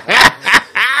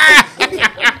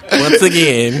 Once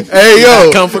again, hey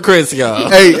yo, come for Chris, y'all.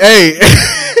 Hey,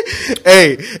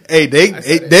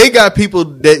 they got people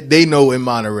that they know in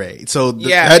Monterey. So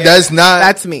that's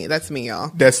me, y'all.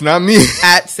 That's not me.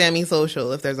 At Sammy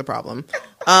Social, if there's a problem.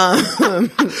 But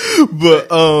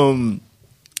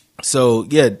so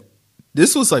yeah,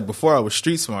 this was like before I was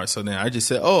street smart. So then I just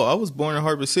said, "Oh, I was born in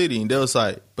Harbor City," and they was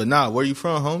like, "But nah, where you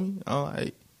from, homie?" I'm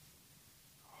like,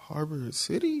 "Harbor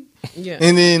City." Yeah,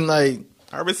 and then like.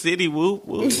 Harbor City, whoop,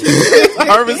 whoop.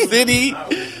 Harbor City.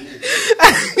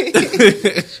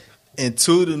 And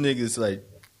 2 of them niggas like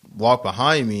walked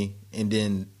behind me, and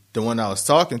then the one I was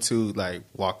talking to like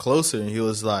walked closer, and he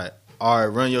was like, "All right,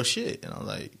 run your shit." And I'm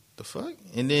like, "The fuck?"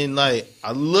 And then like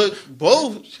I looked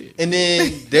both, and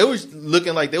then they was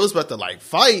looking like they was about to like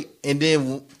fight, and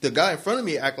then the guy in front of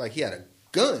me acted like he had a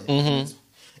gun, and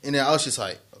then I was just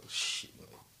like, "Oh shit!"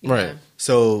 Right.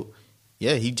 So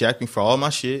yeah, he jacked me for all my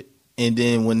shit, and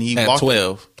then when he At walked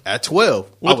 12. at 12,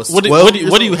 I was What 12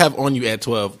 do you have on you at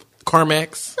 12?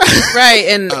 Carmax? Right,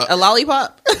 and a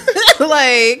lollipop.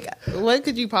 Like, what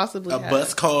could you possibly A have?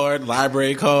 bus card,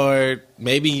 library card,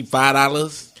 maybe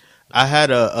 $5. I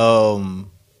had a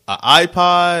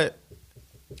iPod,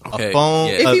 Okay, a phone.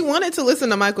 yeah. If he wanted to listen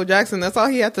to Michael Jackson, that's all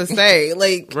he had to say.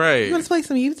 Like, Right. you want to play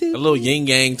some YouTube? A little yin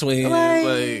yang twin,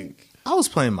 like I was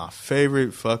playing my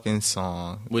favorite fucking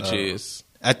song, which is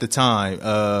at the time,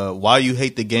 "Why You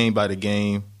Hate the Game" by The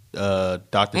Game,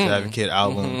 Doctor's Advocate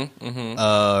album.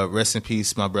 Rest in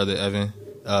peace, my brother Evan.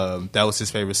 That was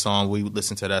his favorite song. We would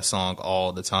listen to that song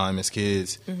all the time as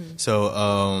kids. So,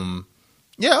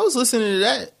 yeah, I was listening to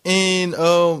that, and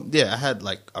yeah, I had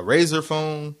like a Razor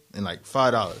phone and like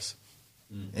 $5,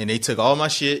 and they took all my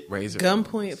shit. Razor.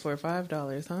 Gunpoint for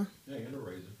 $5, huh? Yeah, and a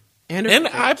razor. And And the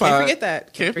iPod. Can't forget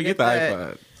that. Can't forget the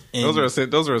iPod.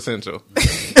 And- Those are essential.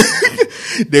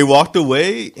 They walked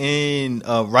away, and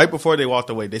right before they walked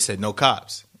away, they said no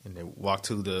cops, and they walked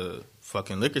to the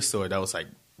fucking liquor store that was like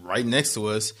right next to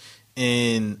us,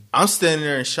 and I'm standing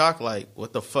there in shock, like,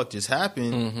 what the fuck just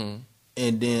happened?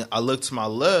 And then I looked to my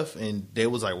left, and they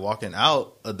was like walking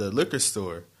out of the liquor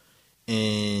store,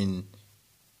 and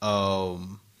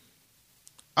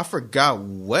I forgot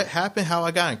what happened, how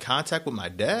I got in contact with my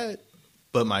dad,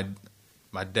 but my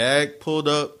dad pulled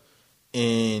up,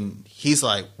 and he's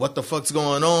like, "What the fuck's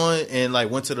going on?" And like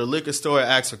went to the liquor store,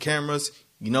 asked for cameras.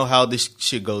 You know how this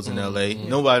shit goes in LA.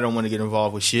 Nobody don't want to get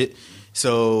involved with shit.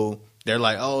 So they're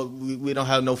like, "Oh, we don't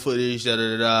have no footage." Da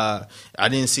da da da. I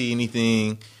didn't see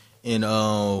anything. And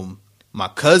my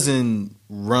cousin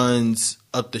runs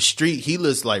up the street. He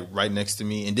lives like right next to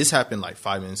me, and this happened like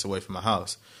 5 minutes away from my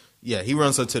house. Yeah, he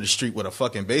runs up to the street with a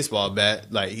fucking baseball bat.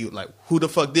 Like he like, "Who the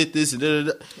fuck did this?"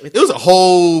 It was a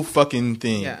whole fucking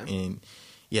thing. Yeah. And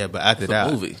yeah, but after It's a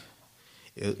that, movie.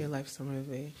 Your life's a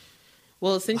movie.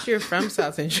 Well, since you're from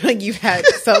South Central, you've had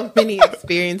so many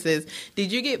experiences.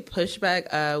 Did you get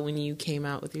pushback when you came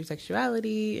out with your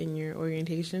sexuality and your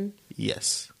orientation?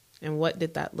 yes. And what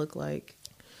did that look like?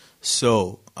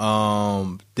 So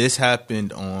this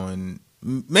happened on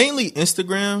mainly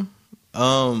Instagram.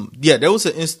 Yeah, there was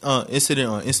an incident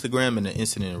on Instagram and an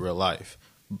incident in real life.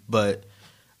 But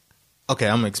okay,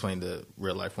 I'm gonna explain the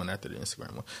real life one after the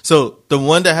Instagram one. So the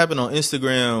one that happened on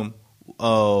Instagram,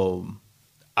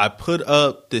 I put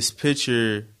up this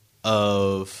picture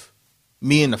of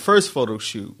me in the first photo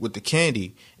shoot with the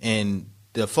candy, and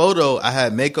the photo I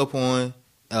had makeup on,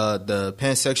 the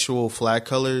pansexual flag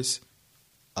colors,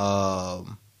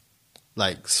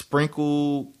 like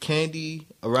sprinkle candy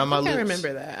around my I lips.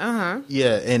 remember that. Uh-huh.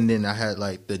 Yeah, and then I had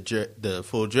like the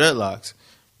full dreadlocks,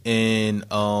 and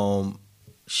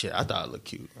shit, I thought I looked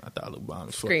cute. I thought I looked bomb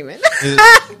as fuck. Screaming.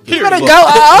 You better go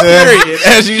out. Period.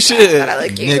 As you should. I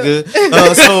look cute.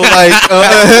 nigga. So like,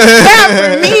 Not for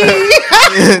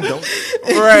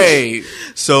me. Right.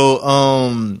 so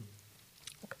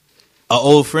an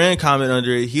old friend commented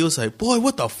under it. He was like, "Boy,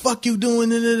 what the fuck you doing?"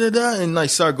 Da, da, da, da, and like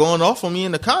start going off on me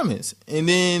in the comments. And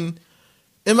then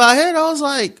in my head, I was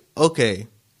like, "Okay,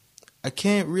 I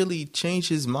can't really change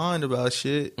his mind about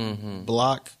shit."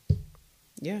 Block.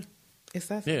 Yeah. It's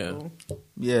that Yeah. simple.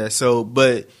 Yeah. So,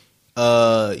 but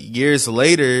years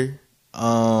later,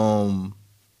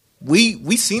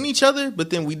 we seen each other, but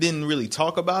then we didn't really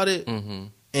talk about it.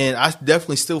 And I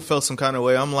definitely still felt some kind of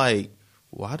way. I'm like,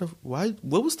 why?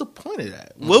 What was the point of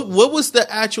that? What was the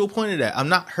actual point of that? I'm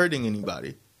not hurting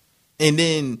anybody. And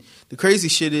then the crazy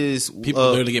shit is, People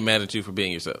literally get mad at you for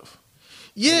being yourself.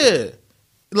 yeah,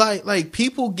 like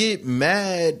people get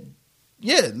mad,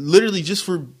 yeah, literally just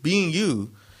for being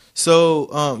you.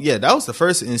 So yeah, that was the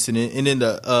first incident, and then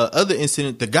the other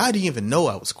incident, the guy didn't even know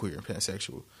I was queer and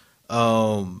pansexual.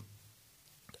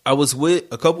 I was with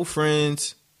a couple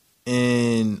friends,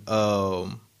 and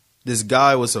this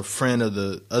guy was a friend of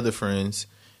the other friends,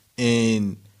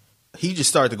 and he just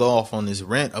started to go off on this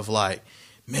rant of like,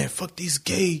 "Man, fuck these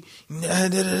gay," and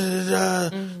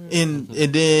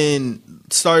then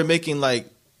started making like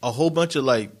a whole bunch of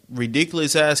like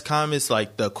ridiculous ass comments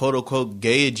like the quote unquote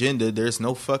gay agenda. There's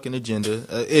no fucking agenda.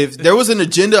 If there was an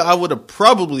agenda, I would have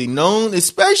probably known,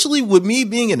 especially with me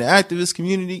being in the activist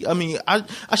community. I mean,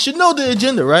 I should know the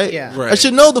agenda, right? Yeah. Right. I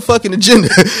should know the fucking agenda.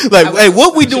 Like, hey,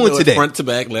 what we doing today? Front to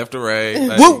back, left to right.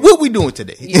 Like, What we doing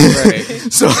today? right.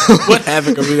 So What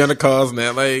havoc are we gonna cause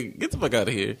now? Like, get the fuck out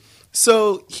of here.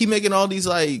 So he making all these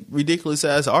like ridiculous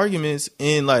ass arguments,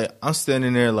 and like I'm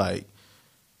standing there like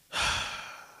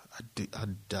I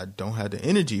don't have the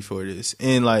energy for this.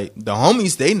 And like the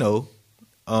homies, they know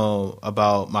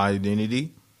about my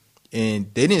identity,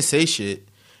 and they didn't say shit.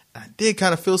 I did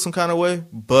kind of feel some kind of way,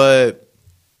 but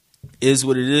is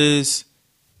what it is.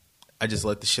 I just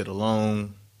let the shit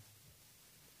alone.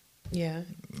 Yeah.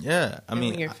 Yeah, I And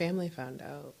mean, when your family found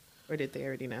out, or did they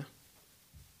already know?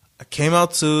 I came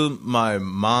out to my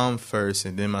mom first,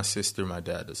 and then my sister. My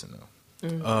dad doesn't know.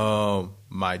 Mm-hmm.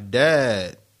 My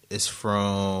dad is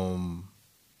from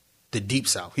the deep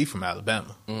south. He's from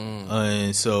Alabama,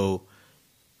 and so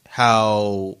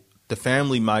how the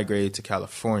family migrated to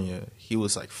California. He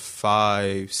was like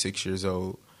 5, 6 years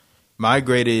old.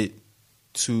 Migrated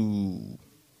to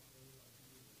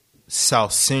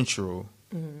South Central.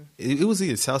 It was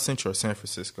either South Central or San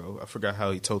Francisco. I forgot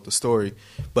how he told the story,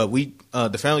 but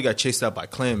the family got chased out by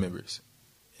Klan members,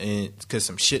 and because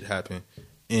some shit happened,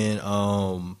 and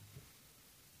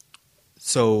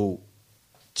so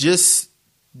just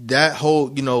that whole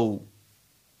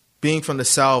being from the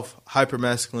South, hyper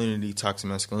masculinity, toxic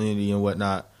masculinity, and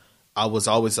whatnot. I was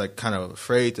always like kind of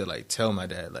afraid to like tell my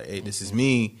dad like, hey, this is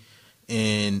me,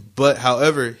 but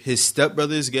however, his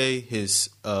stepbrother is gay, his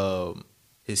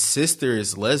sister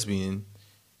is lesbian,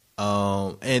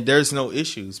 and there's no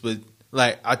issues. But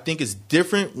like, I think it's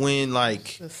different when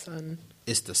like The son.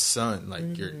 it's the son,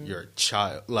 like you're a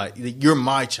child, like you're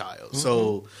my child.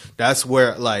 So that's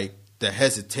where like the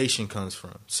hesitation comes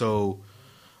from. So,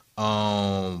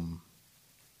 yeah,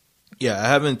 I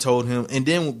haven't told him. And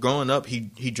then growing up,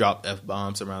 he dropped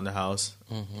F-bombs around the house,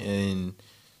 and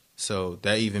so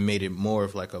that even made it more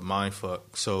of like a mind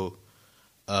fuck. So,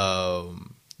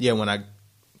 yeah, when I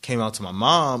came out to my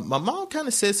mom kind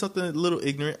of said something a little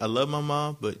ignorant. I love my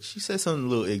mom, but she said something a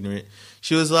little ignorant.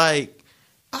 She was like,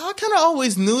 I kind of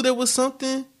always knew there was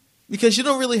something because you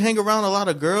don't really hang around a lot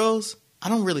of girls. I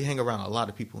don't really hang around a lot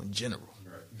of people in general.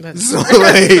 That's So,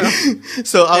 like,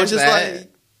 so I was just that.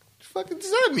 like, fucking does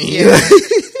that mean? Yeah.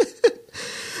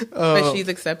 But she's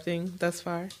accepting thus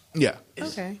far. Yeah.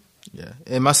 Okay. Yeah.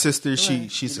 And my sister,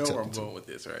 she's You know where I'm accepting too. going with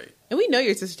this, right? And we know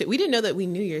your sister. We didn't know that we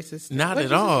knew your sister. Not What's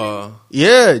at your sister's all. name?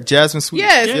 Yeah, Jasmine Sweet.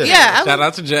 Yes, yeah. Shout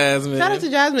out to Jasmine. Shout out to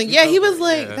Jasmine. Yeah, he was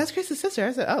like, Yeah. that's Chris's sister.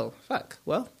 I said, oh, fuck.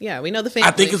 Well, yeah, we know the family.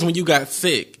 I think it's when you got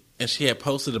sick and she had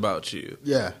posted about you.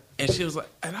 Yeah. And she was like,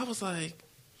 and I was like,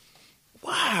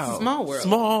 wow. Small world.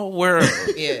 Small world.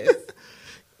 Yes.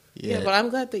 Yeah. Yeah, but I'm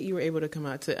glad that you were able to come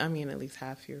out to, I mean, at least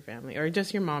half your family. Or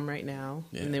just your mom right now.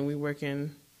 Yeah. And then we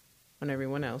working on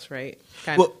everyone else, right?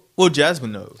 Kind Well,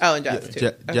 Jasmine knows. Oh, and Jasmine too.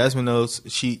 Okay. Jasmine knows.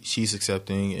 She's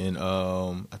accepting, and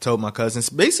I told my cousins.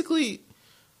 Basically,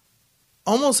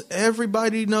 almost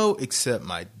everybody know except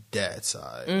my dad's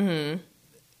side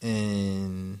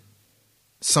and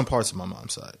some parts of my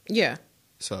mom's side. Yeah.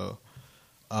 So,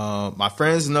 my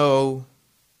friends know,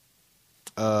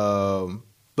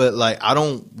 but like I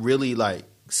don't really like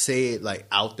say it like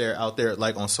out there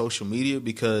like on social media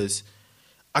because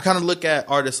I kind of look at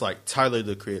artists like Tyler,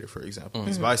 the Creator, for example.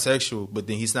 He's bisexual, but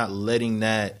then he's not letting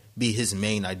that be his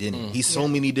main identity. He's so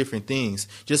many different things,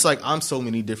 just like I'm so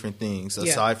many different things.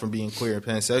 Aside from being queer and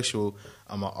pansexual,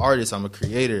 I'm an artist, I'm a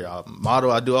creator, I'm a model,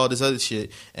 I do all this other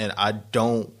shit, and I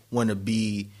don't want to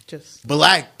be Just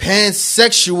black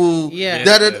pansexual. Yeah.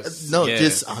 No, Yes.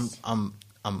 just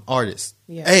I'm artist.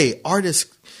 Yeah. Hey,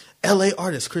 artist, LA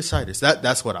artist, Chris Siders.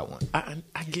 That's what I want.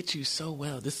 I get you so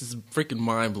well. This is freaking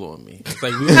mind blowing me. It's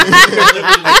like we're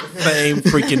literally like the same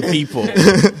freaking people.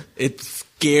 It's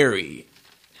scary.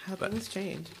 how things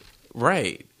change.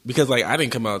 Right. Because like I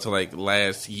didn't come out till like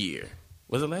last year.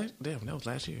 Was it last? Damn, that was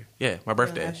last year. Yeah, my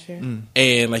birthday. Last year.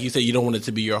 And like you said, you don't want it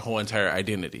to be your whole entire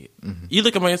identity. You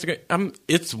look at my Instagram.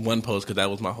 It's one post because that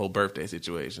was my whole birthday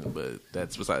situation, but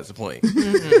that's besides the point.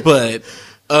 But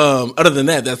other than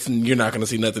that, you're not going to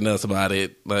see nothing else about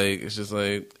it. Like it's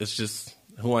just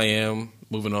who I am.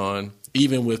 Moving on.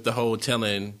 Even with the whole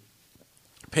telling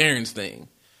parents thing,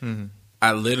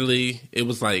 I literally it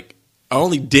was like I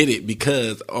only did it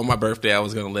because on my birthday I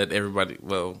was going to let everybody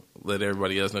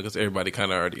else know because everybody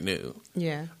kind of already knew.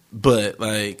 Yeah. But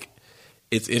like,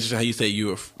 it's interesting how you say you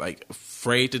were like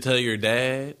afraid to tell your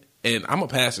dad, and I'm a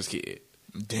pastor's kid.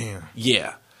 Damn.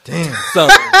 Yeah, Damn. So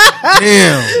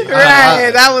Damn.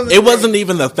 Right. That was. it wasn't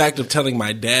even the fact of telling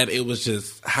my dad. It was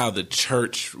just how the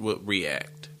church would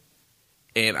react.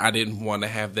 And I didn't want to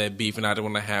have that beef, and I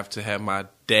didn't want to have my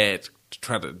dad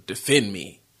try to defend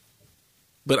me.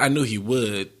 But I knew he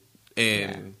would.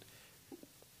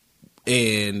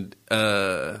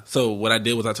 So what I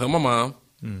did was I told my mom.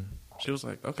 She was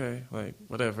like, okay, like,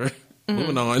 whatever.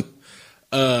 Moving on.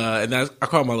 And I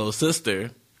called my little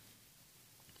sister.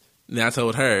 And I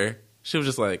told her. She was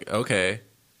just like, okay.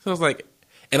 So I was like,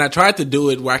 and I tried to do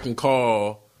it where I can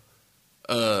call,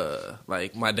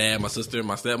 like, my dad, my sister, and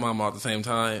my stepmom all at the same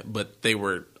time, but they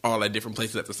were all at different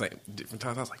places at the same different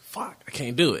times. I was like, fuck, I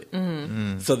can't do it.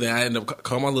 So then I ended up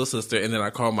calling my little sister, and then I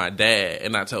called my dad,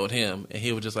 and I told him, and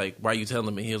he was just like, why are you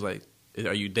telling me? He was like,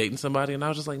 are you dating somebody? And I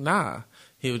was just like, nah.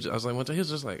 I was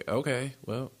just like, okay,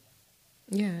 well.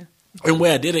 Yeah. And the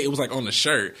way I did it, it was like on the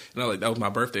shirt. And I was like, that was my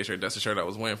birthday shirt. That's the shirt I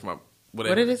was wearing for my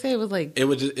whatever. What did it say? It was like...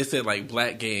 It said like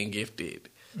black, gay, and gifted.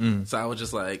 So I was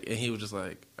just like, and he was just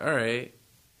like, all right.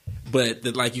 But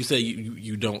like you said,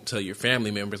 you don't tell your family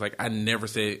members. Like I never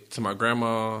said to my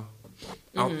grandma,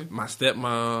 my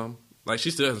stepmom. Like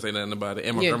she still doesn't say nothing about it.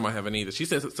 And my grandma haven't either. She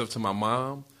says stuff to my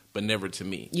mom, but never to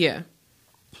me. Yeah.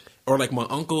 Or like my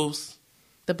uncles.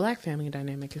 The black family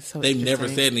dynamic is so They've never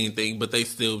interesting. said anything, but they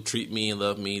still treat me and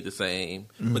love me the same.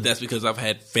 But that's because I've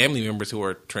had family members who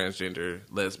are transgender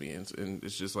lesbians, and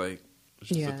it's just like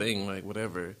a thing, like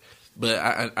whatever. But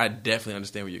I definitely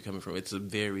understand where you're coming from. It's a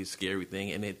very scary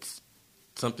thing, and it's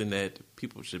something that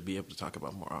people should be able to talk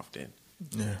about more often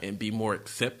and be more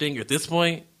accepting. At this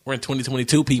point, we're in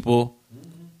 2022, people.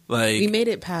 Like We made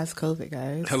it past COVID,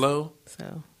 guys. hello.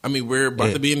 So I mean, we're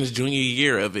about to be in this junior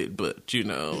year of it, but you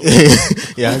know.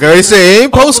 Yeah, I gotta say, it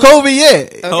ain't post-COVID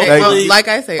yet. okay, Hopefully- like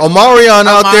I say, Omarion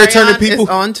out there turning people. is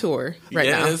on tour right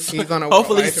Yes. now. He's on a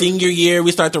Hopefully, worldwide tour. senior year,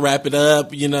 we start to wrap it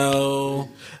up, you know.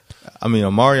 I mean,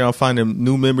 Omarion finding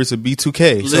new members of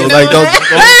B2K. So, Listen. like,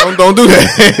 don't do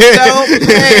that.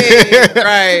 Don't play.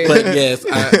 Right. But yes,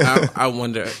 I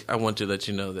want to let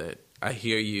you know that I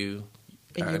hear you,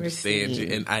 And I you understand you,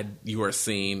 receive. and you are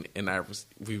seen, and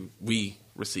we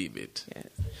receive it. Yes.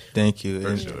 Thank you.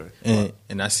 For sure.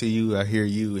 And I see you, I hear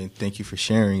you, and thank you for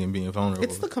sharing and being vulnerable.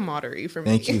 It's the camaraderie for me.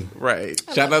 Thank you. Right.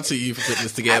 Shout out to you for putting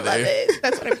this together. I love it.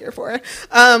 That's what I'm here for.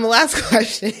 Last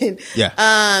question.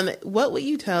 Yeah. What would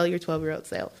you tell your 12-year-old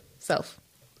self?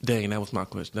 Dang, that was my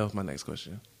question. That was my next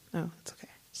question. Oh, it's okay.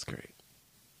 It's great.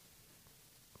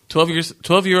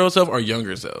 12-year-old self or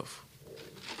younger self?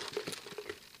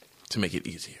 To make it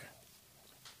easier.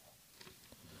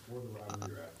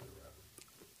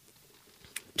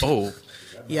 Oh,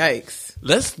 Yikes.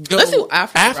 let's go. Let's do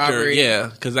after robbery. yeah,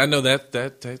 because I know that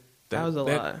That was a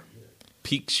lot.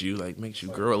 Piques you, like makes you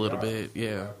grow a little bit.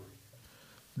 Yeah,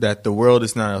 That the world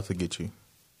is not out to get you.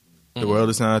 The world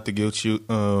is not out to get you.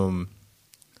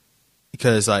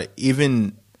 Because like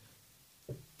even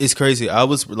it's crazy. I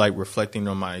was like reflecting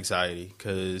on my anxiety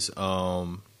because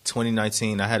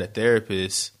 2019 I had a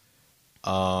therapist,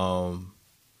 and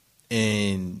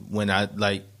when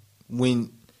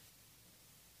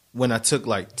I took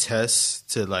like tests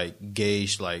to like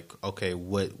gauge like okay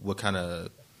what kind of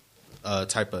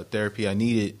type of therapy I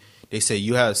needed, they say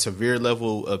you have a severe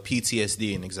level of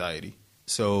PTSD and anxiety.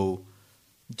 So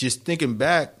just thinking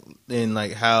back and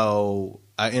like how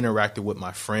I interacted with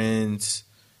my friends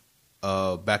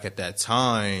back at that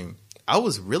time, I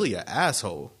was really an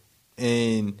asshole,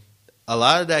 and a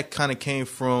lot of that kind of came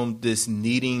from this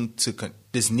need to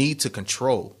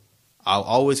control. I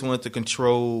always wanted to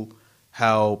control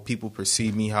how people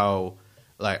perceive me, how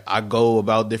like I go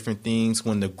about different things.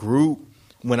 When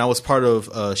I was part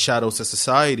of Shadows of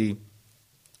Society,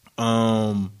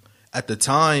 at the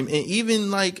time, and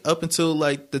even like up until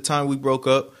like the time we broke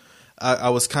up, I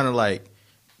was kind of like,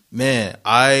 man,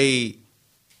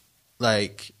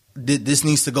 this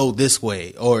needs to go this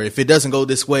way, or if it doesn't go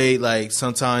this way, like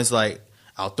sometimes like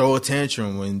I'll throw a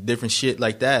tantrum and different shit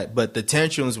like that. But the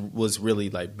tantrums was really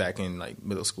like back in like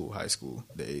middle school, high school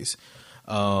days.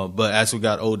 But as we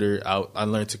got older, I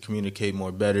learned to communicate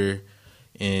more better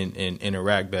and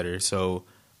interact better. So,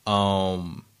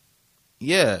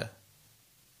 yeah,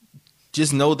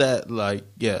 just know that like,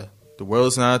 yeah, the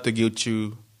world's not out to get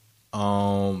you.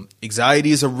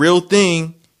 Anxiety is a real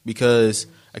thing because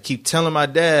I keep telling my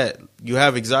dad, you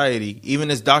have anxiety. Even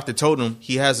his doctor told him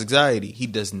he has anxiety. He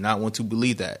does not want to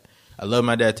believe that. I love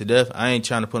my dad to death. I ain't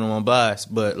trying to put him on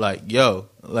blast, but like, yo,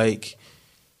 like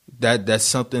that's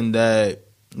something that,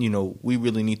 you know, we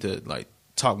really need to like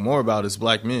talk more about as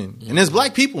black men and as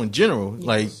black people in general.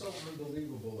 Like, What's so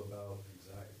unbelievable about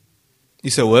anxiety? you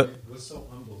said what? What's so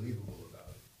unbelievable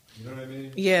about it? You know what I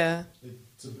mean? Yeah.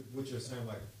 to what you're saying,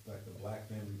 like the black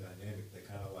family dynamic, they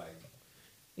kind of like.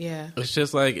 Yeah. It's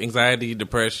just like anxiety,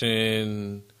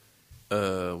 depression.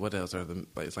 What else are the?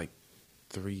 Like, it's like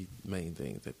 3 main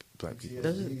things that black people.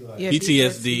 PTSD, like, Yeah,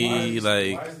 PTSD,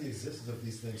 why is the existence of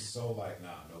these things so like, nah,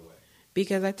 no way?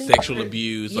 because I think Sexual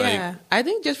abuse, Yeah, I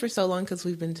think just for so long because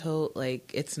we've been told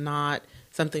like it's not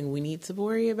something we need to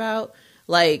worry about.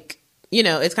 Like, you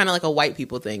know, it's kind of like a white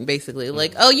people thing, basically.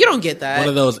 Like, oh, you don't get that. one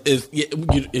of those is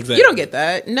exactly. You don't get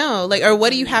that. No, like, or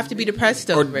what do you have to be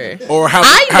depressed over? or how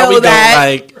I how know we that,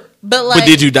 go like, but like, but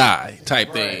did you die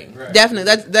type thing. Right.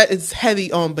 definitely that is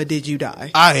heavy on. But did you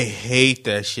die? I hate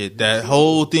that shit. That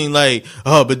whole thing, like,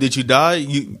 oh, but did you die?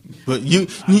 You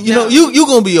know, you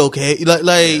gonna be okay. Like,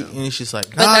 and it's just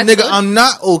like, nah, that's nigga, so- I'm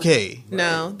not okay.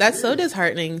 No, that's so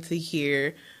disheartening to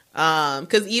hear.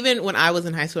 Because even when I was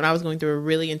in high school and I was going through a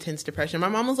really intense depression, my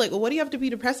mom was like, well, what do you have to be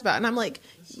depressed about? And I'm like,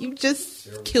 you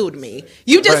just killed me.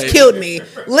 You just Right. killed me.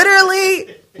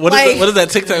 Literally. What like, is that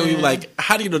TikTok where you like?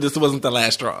 How do you know this wasn't the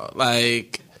last straw?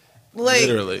 Like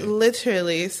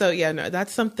literally. So yeah, no,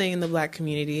 that's something in the black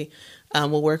community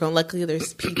we'll work on. Luckily,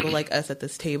 there's people like us at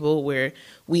this table where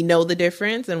we know the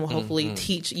difference and will hopefully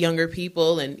teach younger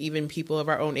people and even people of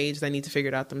our own age that need to figure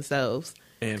it out themselves.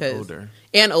 and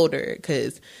older,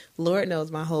 because Lord knows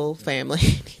my whole family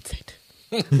needs it.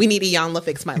 We need Iyanla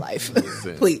fix my life.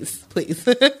 please.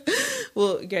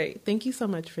 Well, great. Thank you so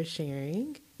much for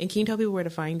sharing. And can you tell people where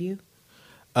to find you?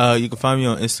 You can find me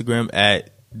on Instagram at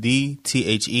THE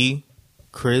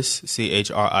Chris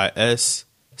CHRIS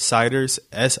Siders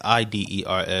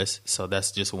SIDERS. So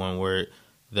that's just one word,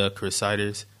 the Chris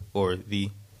Siders or the.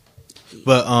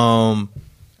 But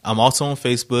I'm also on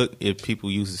Facebook if people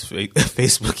use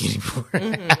Facebook anymore.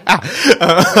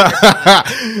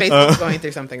 Facebook's going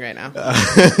through something right now.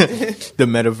 The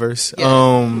metaverse.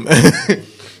 Yeah.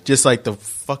 Just like the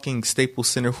fucking Staples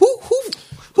Center.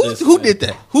 Who did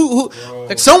that? Who?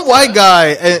 Some white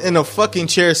guy in a fucking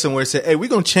chair somewhere said, "Hey, we're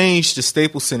gonna change the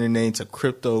Staples Center name to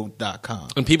Crypto.com."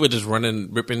 And people just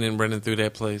ripping and running through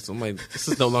that place. I'm like, this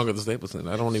is no longer the Staples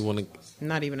Center. I don't even want to.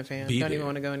 Not even a fan. Be Don't there. even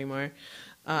want to go anymore.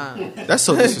 That's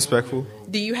so disrespectful.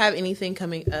 Do you have anything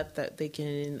coming up that they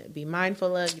can be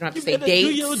mindful of? You don't have to You say better dates.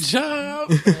 do your job.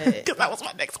 but- Because that was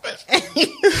my next question.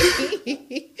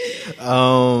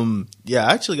 Yeah,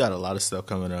 I actually got a lot of stuff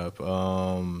coming up.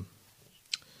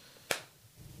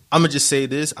 I'm gonna just say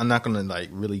this. I'm not gonna like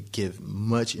really give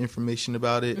much information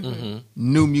about it.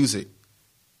 New music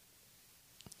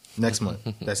next month.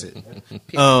 That's it.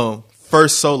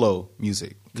 First solo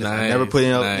music. 'Cause I never put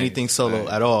out anything solo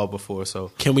at all before,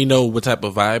 so Can we know what type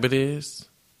of vibe it is?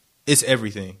 it's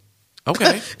everything.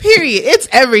 Okay. Period. It's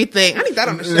everything. I need that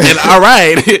on the show. And all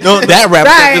right, that wraps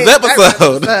Right. up this That wraps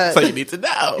episode. us up. So you need to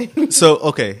know. So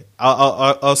okay,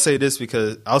 I'll say this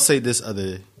because I'll say this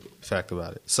other fact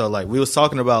about it. So like we was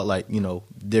talking about like, you know,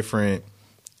 different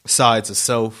sides of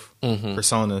self,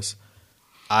 personas.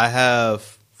 I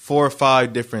have 4 or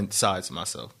 5 different sides of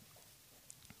myself.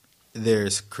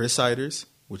 There's Chris Siders,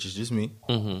 which is just me.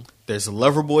 There's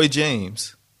Loverboy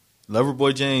James.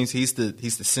 Loverboy James, he's the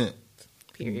synth.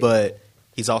 Period. But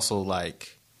he's also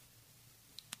like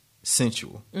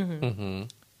sensual.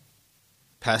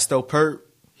 Pastel Perp,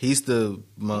 he's the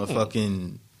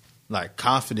motherfucking like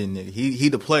confident nigga. He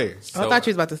the player. I thought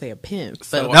you was about to say a pimp.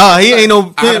 So- But Nah, he ain't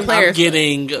no pimp. I'm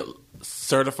getting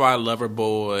Certified Lover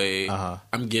Boy. Uh-huh.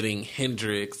 I'm getting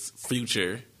Hendrix,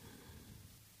 Future.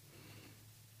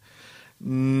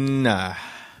 Nah.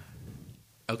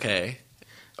 Okay.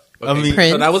 I mean,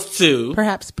 Prince. So that was 2.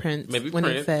 perhaps Prince. Maybe when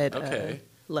Prince. he said, Okay.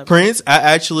 Lover. Prince, I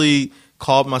actually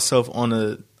called myself on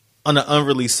an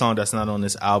unreleased song that's not on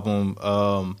this album.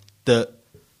 Hold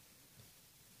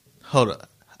up,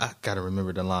 I gotta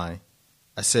remember the line.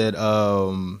 I said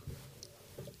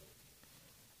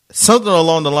something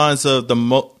along the lines of the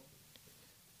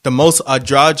most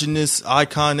androgynous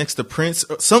icon next to Prince,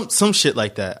 or some shit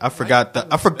like that. I forgot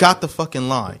the fucking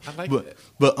line. I like but, that.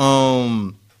 But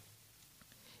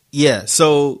yeah.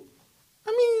 So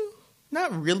I mean,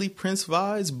 not really Prince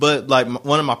vibes, but like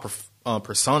one of my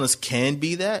personas can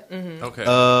be that.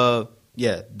 Okay.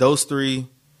 Yeah, those 3.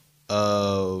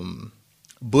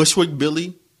 Bushwick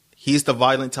Billy, he's the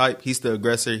violent type. He's the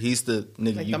aggressor. He's the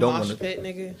nigga Like you the don't mosh want to. pit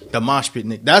nigga. The mosh pit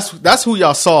nigga. That's who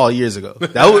y'all saw years ago.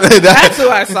 That's who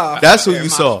I saw. That's who you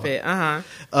Mosh saw. pit.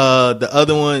 Uh-huh. The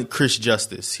other one, Chris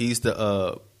Justice. He's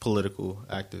the political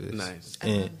activist. Nice.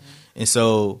 And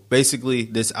so basically,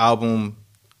 this album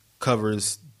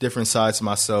covers different sides of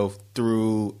myself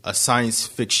through a science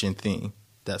fiction theme.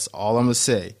 That's all I'm gonna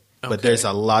say. But Okay. there's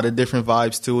a lot of different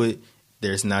vibes to it.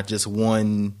 There's not just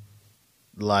one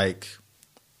like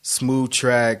smooth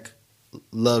track,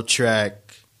 love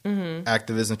track,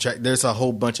 activism track. There's a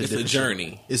whole bunch of It's a different journey.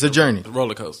 shit. It's a journey.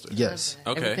 Roller coaster. Yes.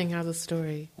 Okay. Everything has a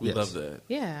story. We Yes. love that.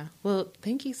 Yeah. Well,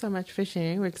 thank you so much for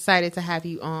sharing. We're excited to have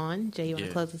you on. Jay, you want to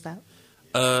Yeah. close us out?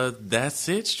 That's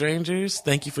it, strangers.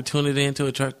 Thank you for tuning in to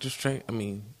Attractive Stranger.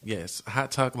 Yes,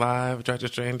 Hot Talk Live,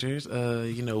 Attractive Strangers.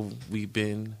 We've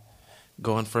been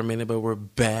going for a minute, but we're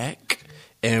back,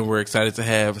 and we're excited to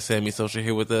have Sammy Social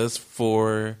here with us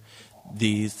for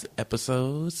these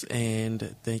episodes.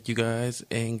 And thank you guys,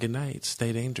 and good night.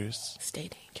 Stay dangerous. Stay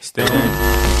dangerous. Stay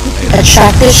in.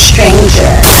 Attractive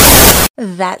stranger.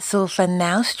 That's all for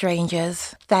now,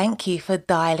 strangers. Thank you for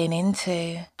dialing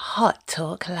into Hot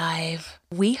Talk Live.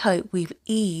 We hope we've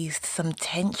eased some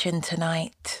tension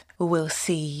tonight. We'll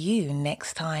see you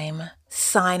next time.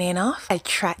 Signing off,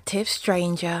 Attractive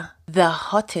Stranger, the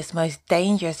hottest, most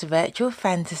dangerous virtual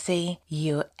fantasy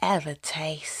you'll ever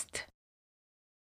taste.